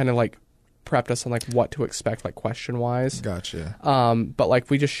kind of like prepped us on like what to expect, like question wise. Gotcha. But like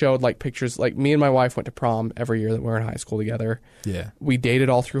we just showed like pictures. Like me and my wife went to prom every year that we were in high school together. Yeah. We dated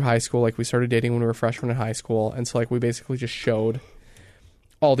all through high school. Like we started dating when we were freshmen in high school, and so like we basically just showed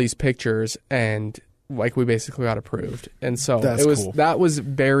all these pictures, and like we basically got approved. And so that was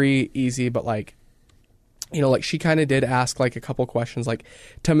very easy. But like, you know, like she kind of did ask like a couple questions, like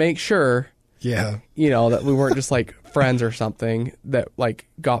to make sure. Yeah. You know, that we weren't just like friends or something that like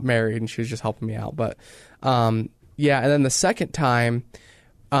got married, and she was just helping me out. But yeah, and then the second time,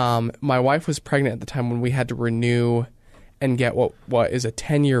 my wife was pregnant at the time when we had to renew and get what is a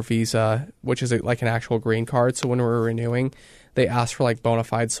 10-year visa, which is like an actual green card. So when we were renewing, they asked for like bona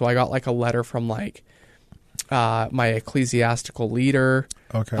fides. So I got like a letter from like my ecclesiastical leader.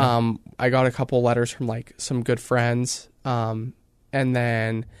 Okay. I got a couple letters from like some good friends. And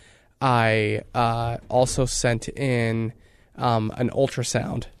then I also sent in an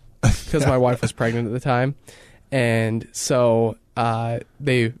ultrasound because my wife was pregnant at the time. And so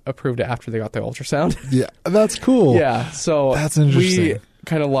they approved it after they got the ultrasound. Yeah, that's cool. Yeah, so that's interesting. We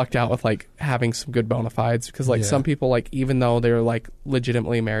kind of lucked out with like having some good bona fides, because like some people, like even though they're like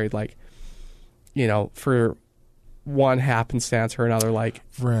legitimately married, like, you know, for one happenstance or another, like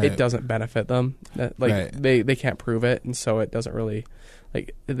it doesn't benefit them. Like they can't prove it, and so it doesn't really,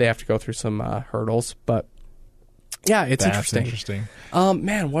 like they have to go through some hurdles. But yeah, it's interesting.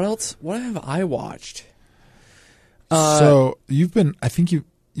 Man, what else? What have I watched? So I think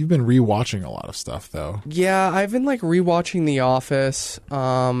you've been rewatching a lot of stuff though. Yeah, I've been like rewatching The Office.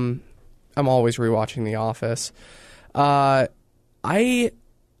 I'm always rewatching The Office. So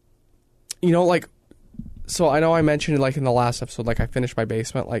I know I mentioned like in the last episode, like I finished my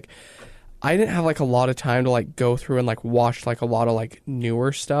basement. Like I didn't have like a lot of time to like go through and like watch like a lot of like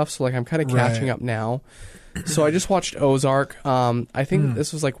newer stuff. So like I'm kind of catching up now. So I just watched Ozark. I think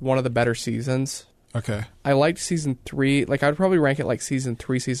this was like one of the better seasons. Okay. I liked season 3. Like I'd probably rank it like season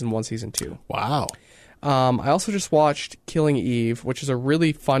 3, season 1, season 2. Wow. I also just watched Killing Eve, which is a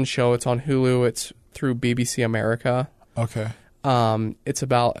really fun show. It's on Hulu. It's through BBC America. Okay. It's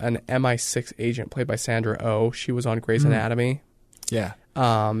about an MI6 agent played by Sandra Oh. She was on Grey's Anatomy. Yeah.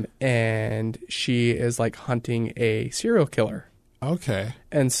 And she is like hunting a serial killer. Okay.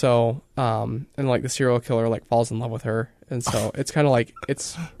 And so, and like the serial killer like falls in love with her. And so it's kind of like,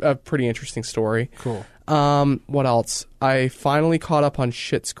 it's a pretty interesting story. Cool. What else? I finally caught up on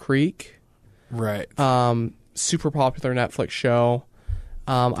Schitt's Creek. Right. Super popular Netflix show.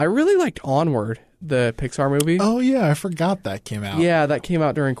 I really liked Onward, the Pixar movie. Oh yeah, I forgot that came out. Yeah, that came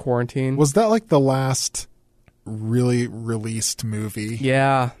out during quarantine. Was that like the last really released movie?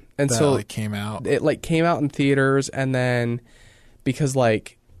 Yeah. And that, so like, came out. It like came out in theaters, and then because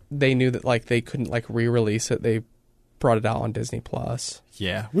like they knew that like they couldn't like re-release it, they brought it out on Disney Plus.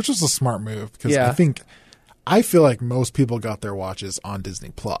 Yeah, which was a smart move, because I feel like most people got their watches on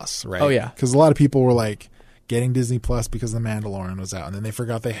Disney Plus, right? Oh yeah, because a lot of people were like getting Disney Plus because The Mandalorian was out, and then they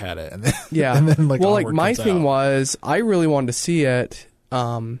forgot they had it, and then and then like well, like my thing was I really wanted to see it,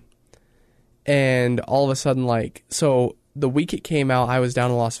 and all of a sudden like so the week it came out, I was down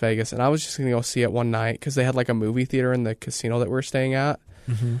in Las Vegas, and I was just gonna go see it one night because they had like a movie theater in the casino that we were staying at.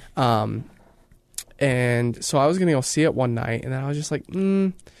 And so I was gonna go see it one night, and then I was just like,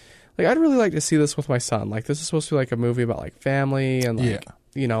 like I'd really like to see this with my son. Like this is supposed to be like a movie about like family and like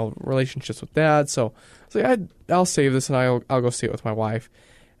you know, relationships with dad. So I was like, I'll save this and I'll go see it with my wife.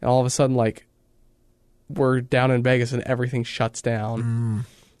 And all of a sudden, like we're down in Vegas and everything shuts down.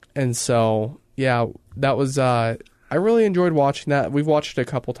 And so, yeah, that was, I really enjoyed watching that. We've watched it a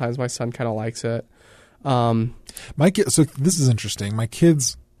couple times. My son kind of likes it. My kids, so this is interesting. My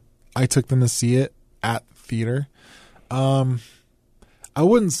kids, I took them to see it at theater. I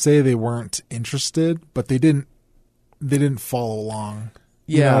wouldn't say they weren't interested, but they didn't follow along.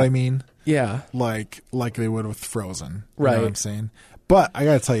 You know what I mean? Yeah. Like they would with Frozen. You Right. know what I'm saying? But I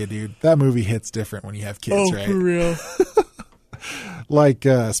gotta tell you, dude, that movie hits different when you have kids, right? For real. Like,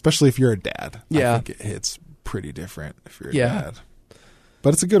 especially if you're a dad. Yeah. I think it hits pretty different if you're a Yeah. dad.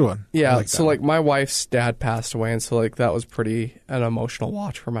 But it's a good one. Yeah. I like So that like one. my wife's dad passed away, and so like that was pretty an emotional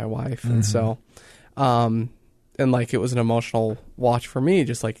watch for my wife. And so, and like it was an emotional watch for me,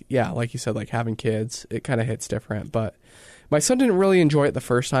 just like, yeah, like you said, like having kids, it kind of hits different. But my son didn't really enjoy it the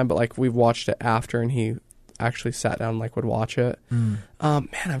first time, but like we've watched it after, and he actually sat down and like would watch it. Man,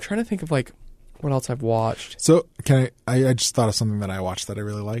 I'm trying to think of like what else I've watched. So I just thought of something that I watched that I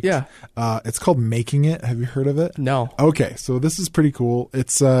really liked. Yeah. It's called Making It. Have you heard of it? No. Okay, so this is pretty cool.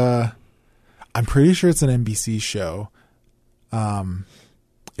 It's I'm pretty sure it's an NBC show.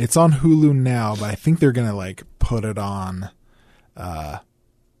 It's on Hulu now, but I think they're gonna like put it on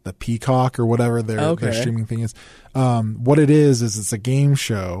the Peacock or whatever their streaming thing is. What it is it's a game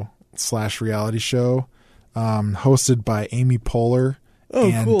show / reality show hosted by Amy Poehler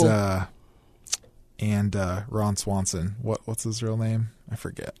and Ron Swanson. What's his real name? I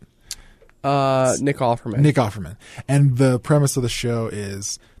forget. Nick Offerman. Nick Offerman. And the premise of the show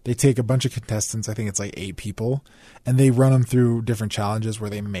is they take a bunch of contestants, I think it's like 8 people, and they run them through different challenges where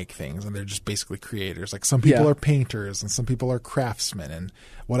they make things, and they're just basically creators. Like some people are painters and some people are craftsmen and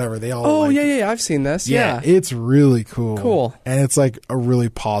whatever. They all yeah, I've seen this. Yeah. It's really cool. Cool. And it's like a really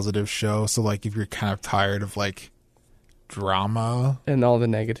positive show. So like if you're kind of tired of like drama And all the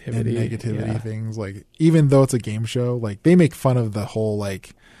negativity. things, like even though it's a game show, like they make fun of the whole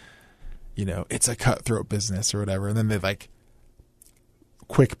like, you know, it's a cutthroat business or whatever, and then they like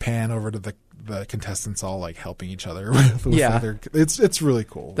quick pan over to the contestants all like helping each other with it's really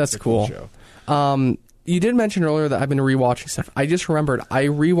cool. That's it's a cool show. You did mention earlier that I've been rewatching stuff. I just remembered I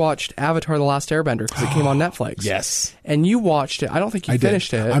rewatched Avatar: The Last Airbender because it came on Netflix. Yes. And you watched it. I don't think you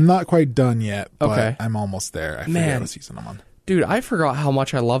finished it. I'm not quite done yet, but Okay. I'm almost there. I forget what season I'm on. Dude, I forgot how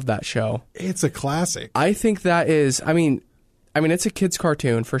much I love that show. It's a classic. I think that is, I mean it's a kid's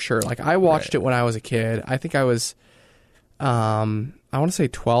cartoon for sure. Like I watched it when I was a kid. I think I was I want to say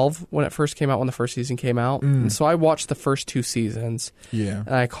 12 when it first came out, when the first season came out. And so I watched the first 2 seasons. Yeah.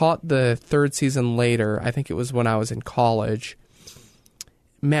 And I caught the 3rd season later. I think it was when I was in college.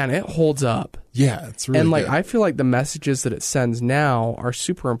 Man, it holds up. Yeah, it's really And like good. I feel like the messages that it sends now are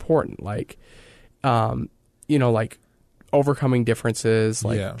super important. Like like overcoming differences,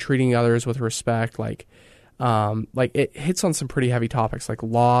 like treating others with respect, like it hits on some pretty heavy topics like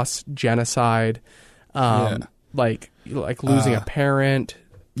loss, genocide, like losing a parent.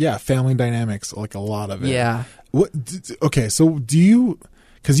 Yeah, family dynamics, like a lot of it. Yeah. Okay, so do you,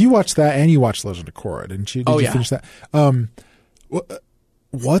 because you watched that and you watched Legend of Korra, didn't you? Did you finish that?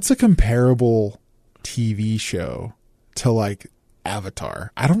 What's a comparable TV show to like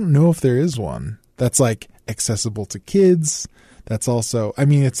Avatar? I don't know if there is one that's like accessible to kids. That's also, I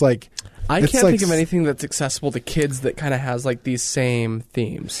mean, it's like, I can't think of anything that's accessible to kids that kind of has like these same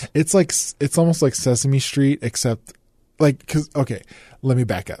themes. It's like, it's almost like Sesame Street, except like, let me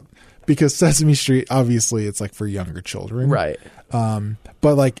back up, because Sesame Street, obviously it's like for younger children. Right.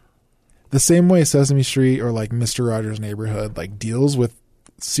 But like the same way Sesame Street or like Mr. Rogers' Neighborhood like deals with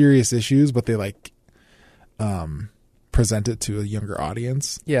serious issues, but they like, present it to a younger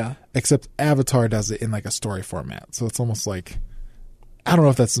audience. Yeah. Except Avatar does it in like a story format. So it's almost like, I don't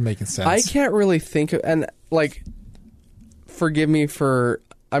know if that's making sense. I can't really think of, and like, forgive me for,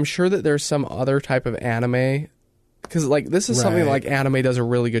 I'm sure that there's some other type of anime, because like this is something like anime does a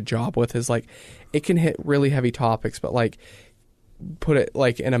really good job with, is like it can hit really heavy topics, but like put it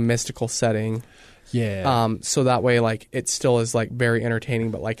like in a mystical setting. Yeah. So that way like it still is like very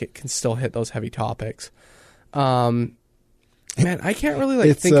entertaining, but like it can still hit those heavy topics. Man, I can't really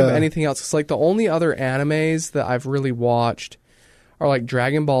like think of anything else. It's like the only other animes that I've really watched are like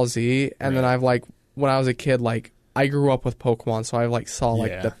Dragon Ball Z, and then I've like, when I was a kid, like I grew up with Pokemon, so I like saw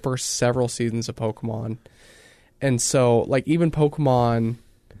like the first several seasons of Pokemon. And so like even Pokemon, you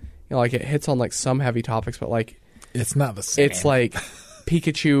know, like it hits on like some heavy topics, but like it's not the same. It's like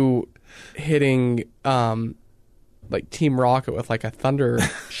Pikachu hitting like Team Rocket with like a thunder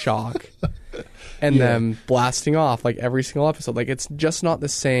shock and then blasting off like every single episode. Like it's just not the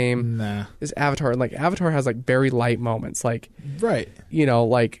same as Avatar. And like Avatar has like very light moments, like you know,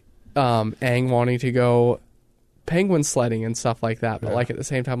 like Aang wanting to go penguin sledding and stuff like that, but like at the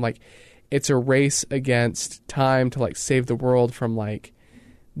same time, like it's a race against time to like save the world from like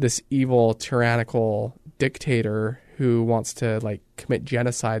this evil tyrannical dictator who wants to like commit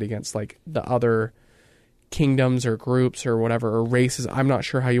genocide against like the other kingdoms or groups or whatever, or races. I'm not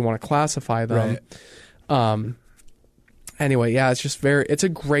sure how you want to classify them. Right. Anyway, yeah, it's a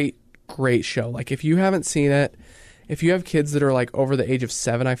great show. Like if you haven't seen it, if you have kids that are like over the age of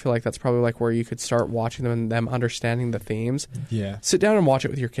 7, I feel like that's probably like where you could start watching them and them understanding the themes. Yeah. Sit down and watch it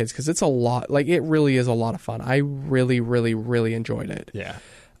with your kids because it's a lot. Like it really is a lot of fun. I really, really, really enjoyed it. Yeah.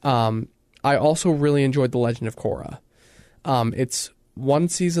 I also really enjoyed The Legend of Korra. It's one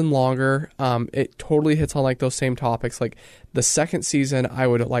season longer. It totally hits on like those same topics. Like the second season, I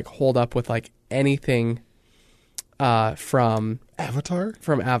would like hold up with like anything from Avatar?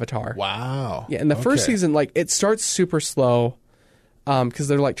 From Avatar. Wow. Yeah, and the first season, like, it starts super slow because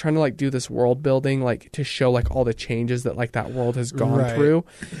they're, like, trying to, like, do this world building, like, to show, like, all the changes that, like, that world has gone through.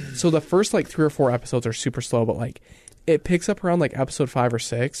 So the first, like, 3 or 4 episodes are super slow, but, like, it picks up around, like, episode 5 or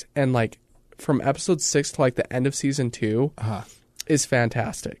 6, and, like, from episode 6 to, like, the end of season 2 is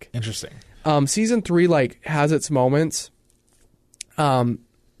fantastic. Interesting. Season 3, like, has its moments,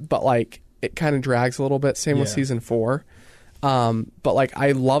 but, like, it kind of drags a little bit. Same with season 4. But like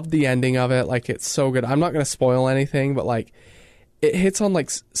I love the ending of it. Like it's so good. I'm not going to spoil anything, but like it hits on like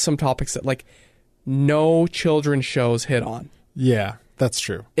some topics that like no children's shows hit on. Yeah, that's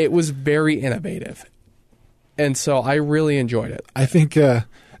true. It was very innovative. And so I really enjoyed it. I think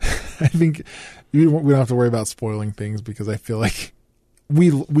we don't have to worry about spoiling things because I feel like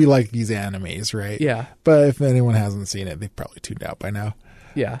we like these animes, right? Yeah. But if anyone hasn't seen it, they've probably tuned out by now.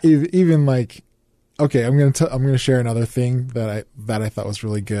 Yeah. Even like, okay, I'm gonna share another thing that I thought was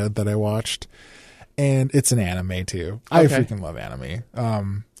really good that I watched, and it's an anime too. I freaking love anime.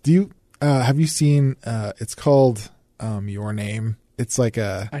 Have you seen? It's called Your Name. It's like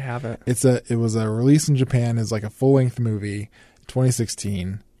I haven't. It was a release in Japan as like a full length movie,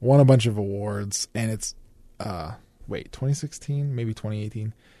 2016. Won a bunch of awards, and it's 2016, maybe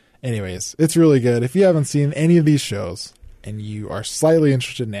 2018. Anyways, it's really good. If you haven't seen any of these shows and you are slightly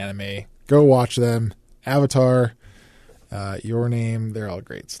interested in anime, go watch them. Avatar, Your Name, they're all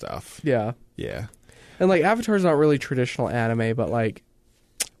great stuff. Yeah. Yeah. And like Avatar's not really traditional anime, but like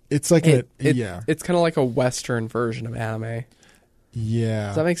it's like it's kind of like a Western version of anime. Yeah.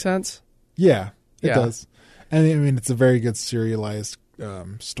 Does that make sense? Yeah, it does. And I mean, it's a very good serialized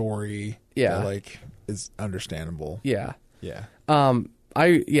story. Yeah. That, like, is understandable. Yeah. Yeah.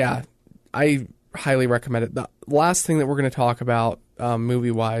 I highly recommend it. The last thing that we're going to talk about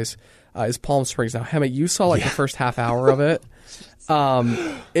movie wise is Palm Springs. Now, Hema, you saw like the first half hour of it.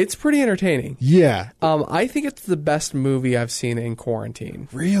 It's pretty entertaining. Yeah. I think it's the best movie I've seen in quarantine.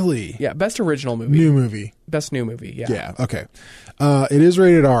 Really? Yeah. Best original movie. New movie. Best new movie. Yeah. Yeah. Okay. It is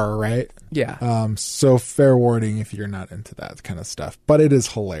rated R, right? Yeah. So fair warning if you're not into that kind of stuff, but it is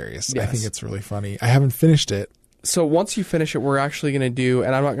hilarious. Yes. I think it's really funny. I haven't finished it. So once you finish it, we're actually going to do,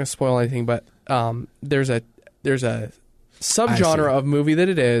 and I'm not going to spoil anything, but there's a subgenre of movie that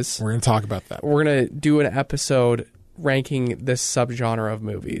it is. We're going to talk about that. We're going to do an episode ranking this subgenre of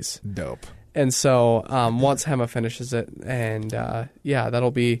movies. Dope. And so once Hema finishes it, and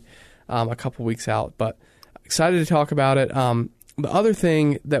that'll be a couple weeks out. But excited to talk about it. The other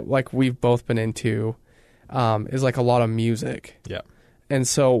thing that like we've both been into is like a lot of music. Yeah. And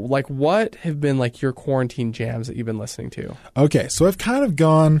so, like, what have been, like, your quarantine jams that you've been listening to? Okay, so I've kind of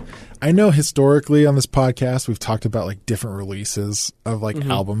gone... I know historically on this podcast, we've talked about, like, different releases of, like,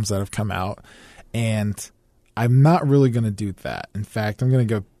 albums that have come out. And I'm not really going to do that. In fact, I'm going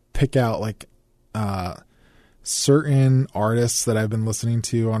to go pick out, like, certain artists that I've been listening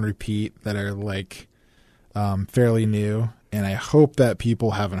to on repeat that are, like, fairly new. And I hope that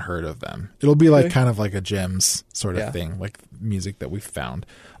people haven't heard of them. It'll be like kind of like a gems sort of thing, like music that we've found.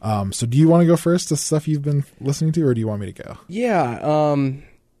 So do you want to go first, the stuff you've been listening to, or do you want me to go? Yeah.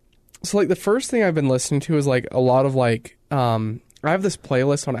 So like the first thing I've been listening to is like a lot of like, I have this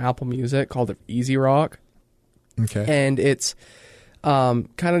playlist on Apple Music called Easy Rock. Okay. And it's kind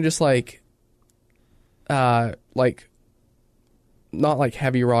of just like not like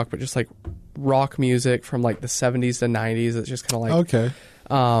heavy rock, but just like rock music from like the 70s to 90s. It's just kind of like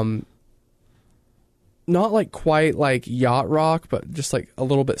not like quite like yacht rock, but just like a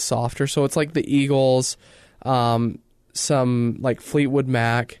little bit softer. So it's like the Eagles, some like Fleetwood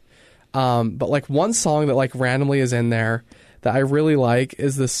Mac, but like one song that like randomly is in there that I really like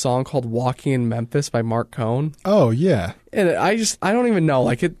is this song called "Walking in Memphis" by Mark Cohn. Oh yeah, and I don't even know,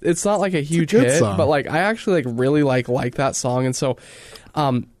 like it's not like a huge hit, song. but like I actually like really like that song, and so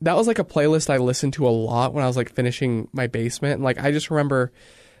that was like a playlist I listened to a lot when I was like finishing my basement, and like I just remember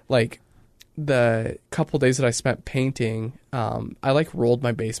like the couple days that I spent painting, I like rolled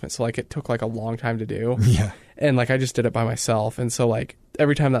my basement, so like it took like a long time to do. Yeah. And like I just did it by myself, and so like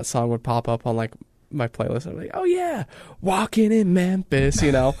every time that song would pop up on like my playlist, I'd be like, oh yeah, "Walking in Memphis,"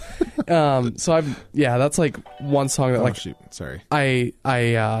 you know. So that's like one song that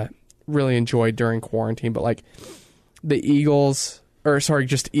I really enjoyed during quarantine. But like the Eagles,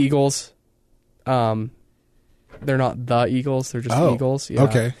 just Eagles, they're not the Eagles, they're just Eagles. Yeah.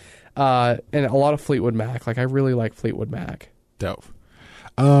 Okay. And a lot of Fleetwood Mac. Like I really like Fleetwood Mac. Dope.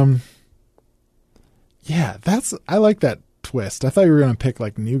 Yeah, I like that twist. I thought you were gonna pick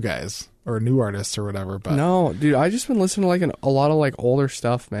like new guys or new artists or whatever, but no, dude. I just been listening to like a lot of like older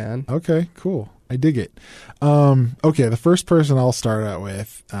stuff, man. Okay, cool. I dig it. Okay, the first person I'll start out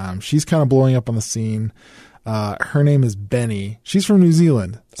with, she's kind of blowing up on the scene. Her name is Benny. She's from New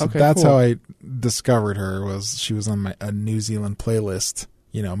Zealand, so that's cool. How I discovered her. She was on a New Zealand playlist,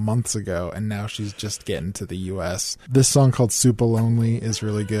 months ago, and now she's just getting to the U.S. This song called "Super Lonely" is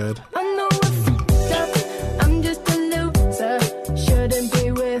really good.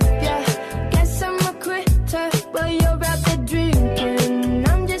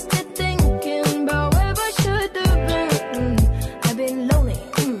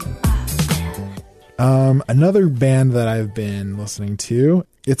 Another band that I've been listening to,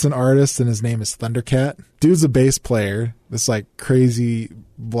 it's an artist and his name is Thundercat. Dude's a bass player, this like crazy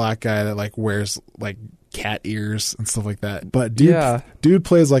black guy that like wears like cat ears and stuff like that. But dude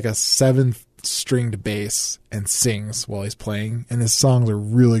plays like a 7-stringed bass and sings while he's playing, and his songs are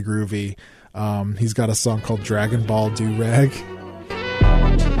really groovy. He's got a song called "Dragon Ball Do-Rag."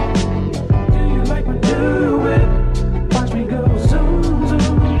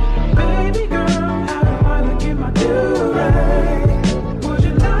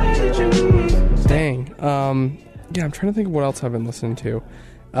 Yeah, I'm trying to think of what else I've been listening to.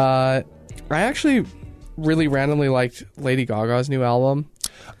 I actually really randomly liked Lady Gaga's new album.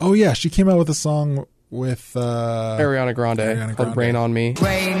 Oh yeah, she came out with a song with Ariana Grande called "Rain on Me."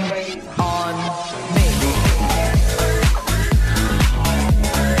 Rain on me.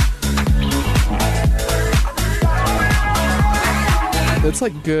 It's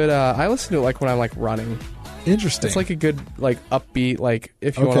like good. I listen to it like when I'm like running. Interesting. It's like a good like upbeat, like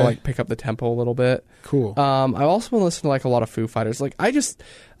if you want to like pick up the tempo a little bit. Cool. I've also been listening to like a lot of Foo Fighters. Like I'm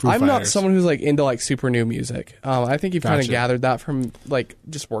not someone who's like into like super new music. I think you've kind of gathered that from like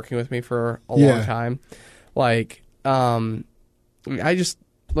just working with me for a long time. Like I just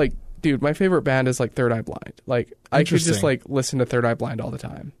like, dude, my favorite band is like Third Eye Blind. Like I could just like listen to Third Eye Blind all the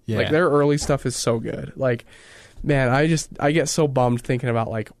time. Yeah. Like their early stuff is so good. Like, man, I get so bummed thinking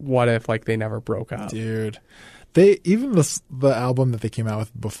about like what if like they never broke up. Dude. Even the album that they came out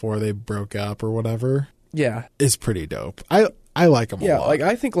with before they broke up or whatever, is pretty dope. I like them a lot. Yeah, like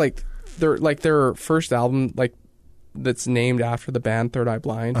I think like their first album like that's named after the band Third Eye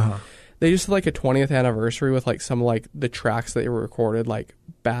Blind. They just did like a 20th anniversary with like some like the tracks that they were recorded like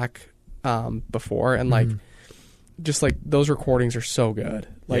back before, and like just like those recordings are so good.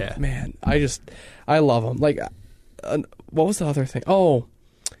 Like man, I love them. Like what was the other thing?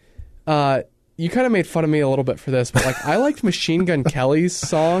 You kind of made fun of me a little bit for this, but like I liked Machine Gun Kelly's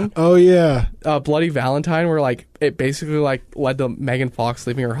song. Oh yeah, "Bloody Valentine," where like it basically like led to Megan Fox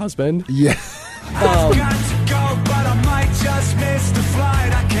leaving her husband. Yeah. I've got to go, but I might just miss the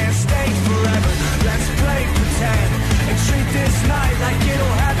flight. I can't stay forever. Let's play pretend and treat this night like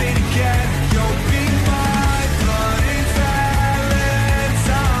it'll happen again. You'll be my bloody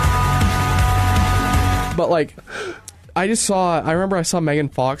Valentine. But like, I remember I saw Megan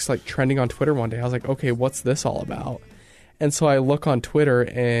Fox like trending on Twitter one day. I was like, okay, what's this all about? And so I look on Twitter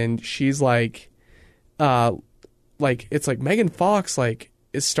and she's like it's like Megan Fox like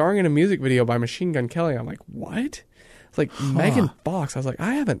is starring in a music video by Machine Gun Kelly. I'm like, what? It's like Megan Fox. I was like,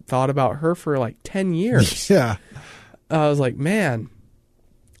 I haven't thought about her for like 10 years. Yeah. I was like, man.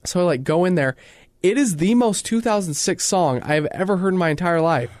 So I like go in there. It is the most 2006 song I've ever heard in my entire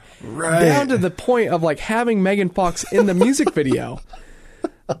life. Right. Down to the point of like having Megan Fox in the music video.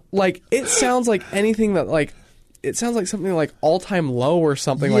 Like it sounds like anything that like it sounds like something like All Time Low or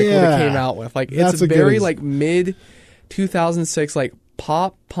something like what it came out with. Like it's very like mid 2006 like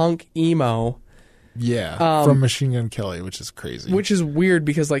pop punk emo. Yeah. From Machine Gun Kelly, which is crazy. Which is weird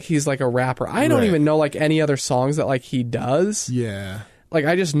because like he's like a rapper. I don't even know like any other songs that like he does. Yeah. like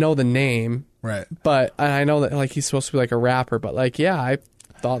I just know the name, Right. but and I know that like he's supposed to be like a rapper, but like I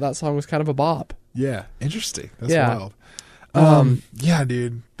thought that song was kind of a bop. Yeah. Interesting. That's Yeah. wild. Yeah,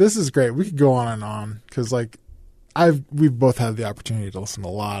 dude, this is great. We could go on and on because like we've both had the opportunity to listen to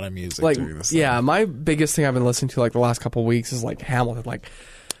a lot of music Like during this. yeah, my biggest thing I've been listening to like the last couple of weeks is like Hamilton. Like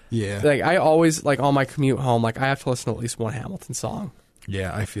I always like on my commute home, like I have to listen to at least one Hamilton song.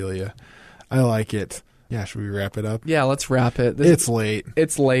 Yeah, I feel you. I like it. Yeah, should we wrap it up? Yeah, let's wrap it. It's late.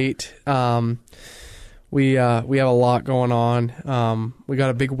 It's late. We have a lot going on. We got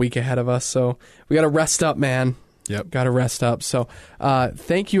a big week ahead of us, so we got to rest up, man. Yep. Got to rest up. So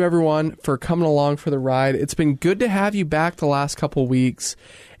thank you, everyone, for coming along for the ride. It's been good to have you back the last couple weeks.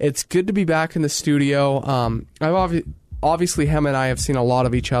 It's good to be back in the studio. I've obviously, Hem and I have seen a lot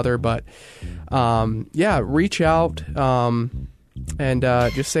of each other, but reach out and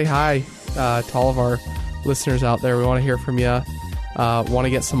just say hi to all of our listeners out there. We want to hear from you. Want to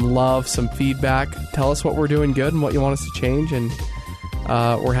get some love, some feedback. Tell us what we're doing good and what you want us to change, and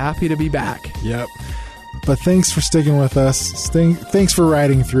we're happy to be back. Yep. But thanks for sticking with us. Thanks for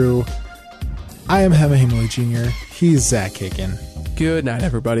riding through. I am Heimuli Jr. He's Zach Hicken. Good night,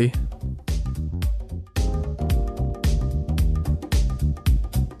 everybody.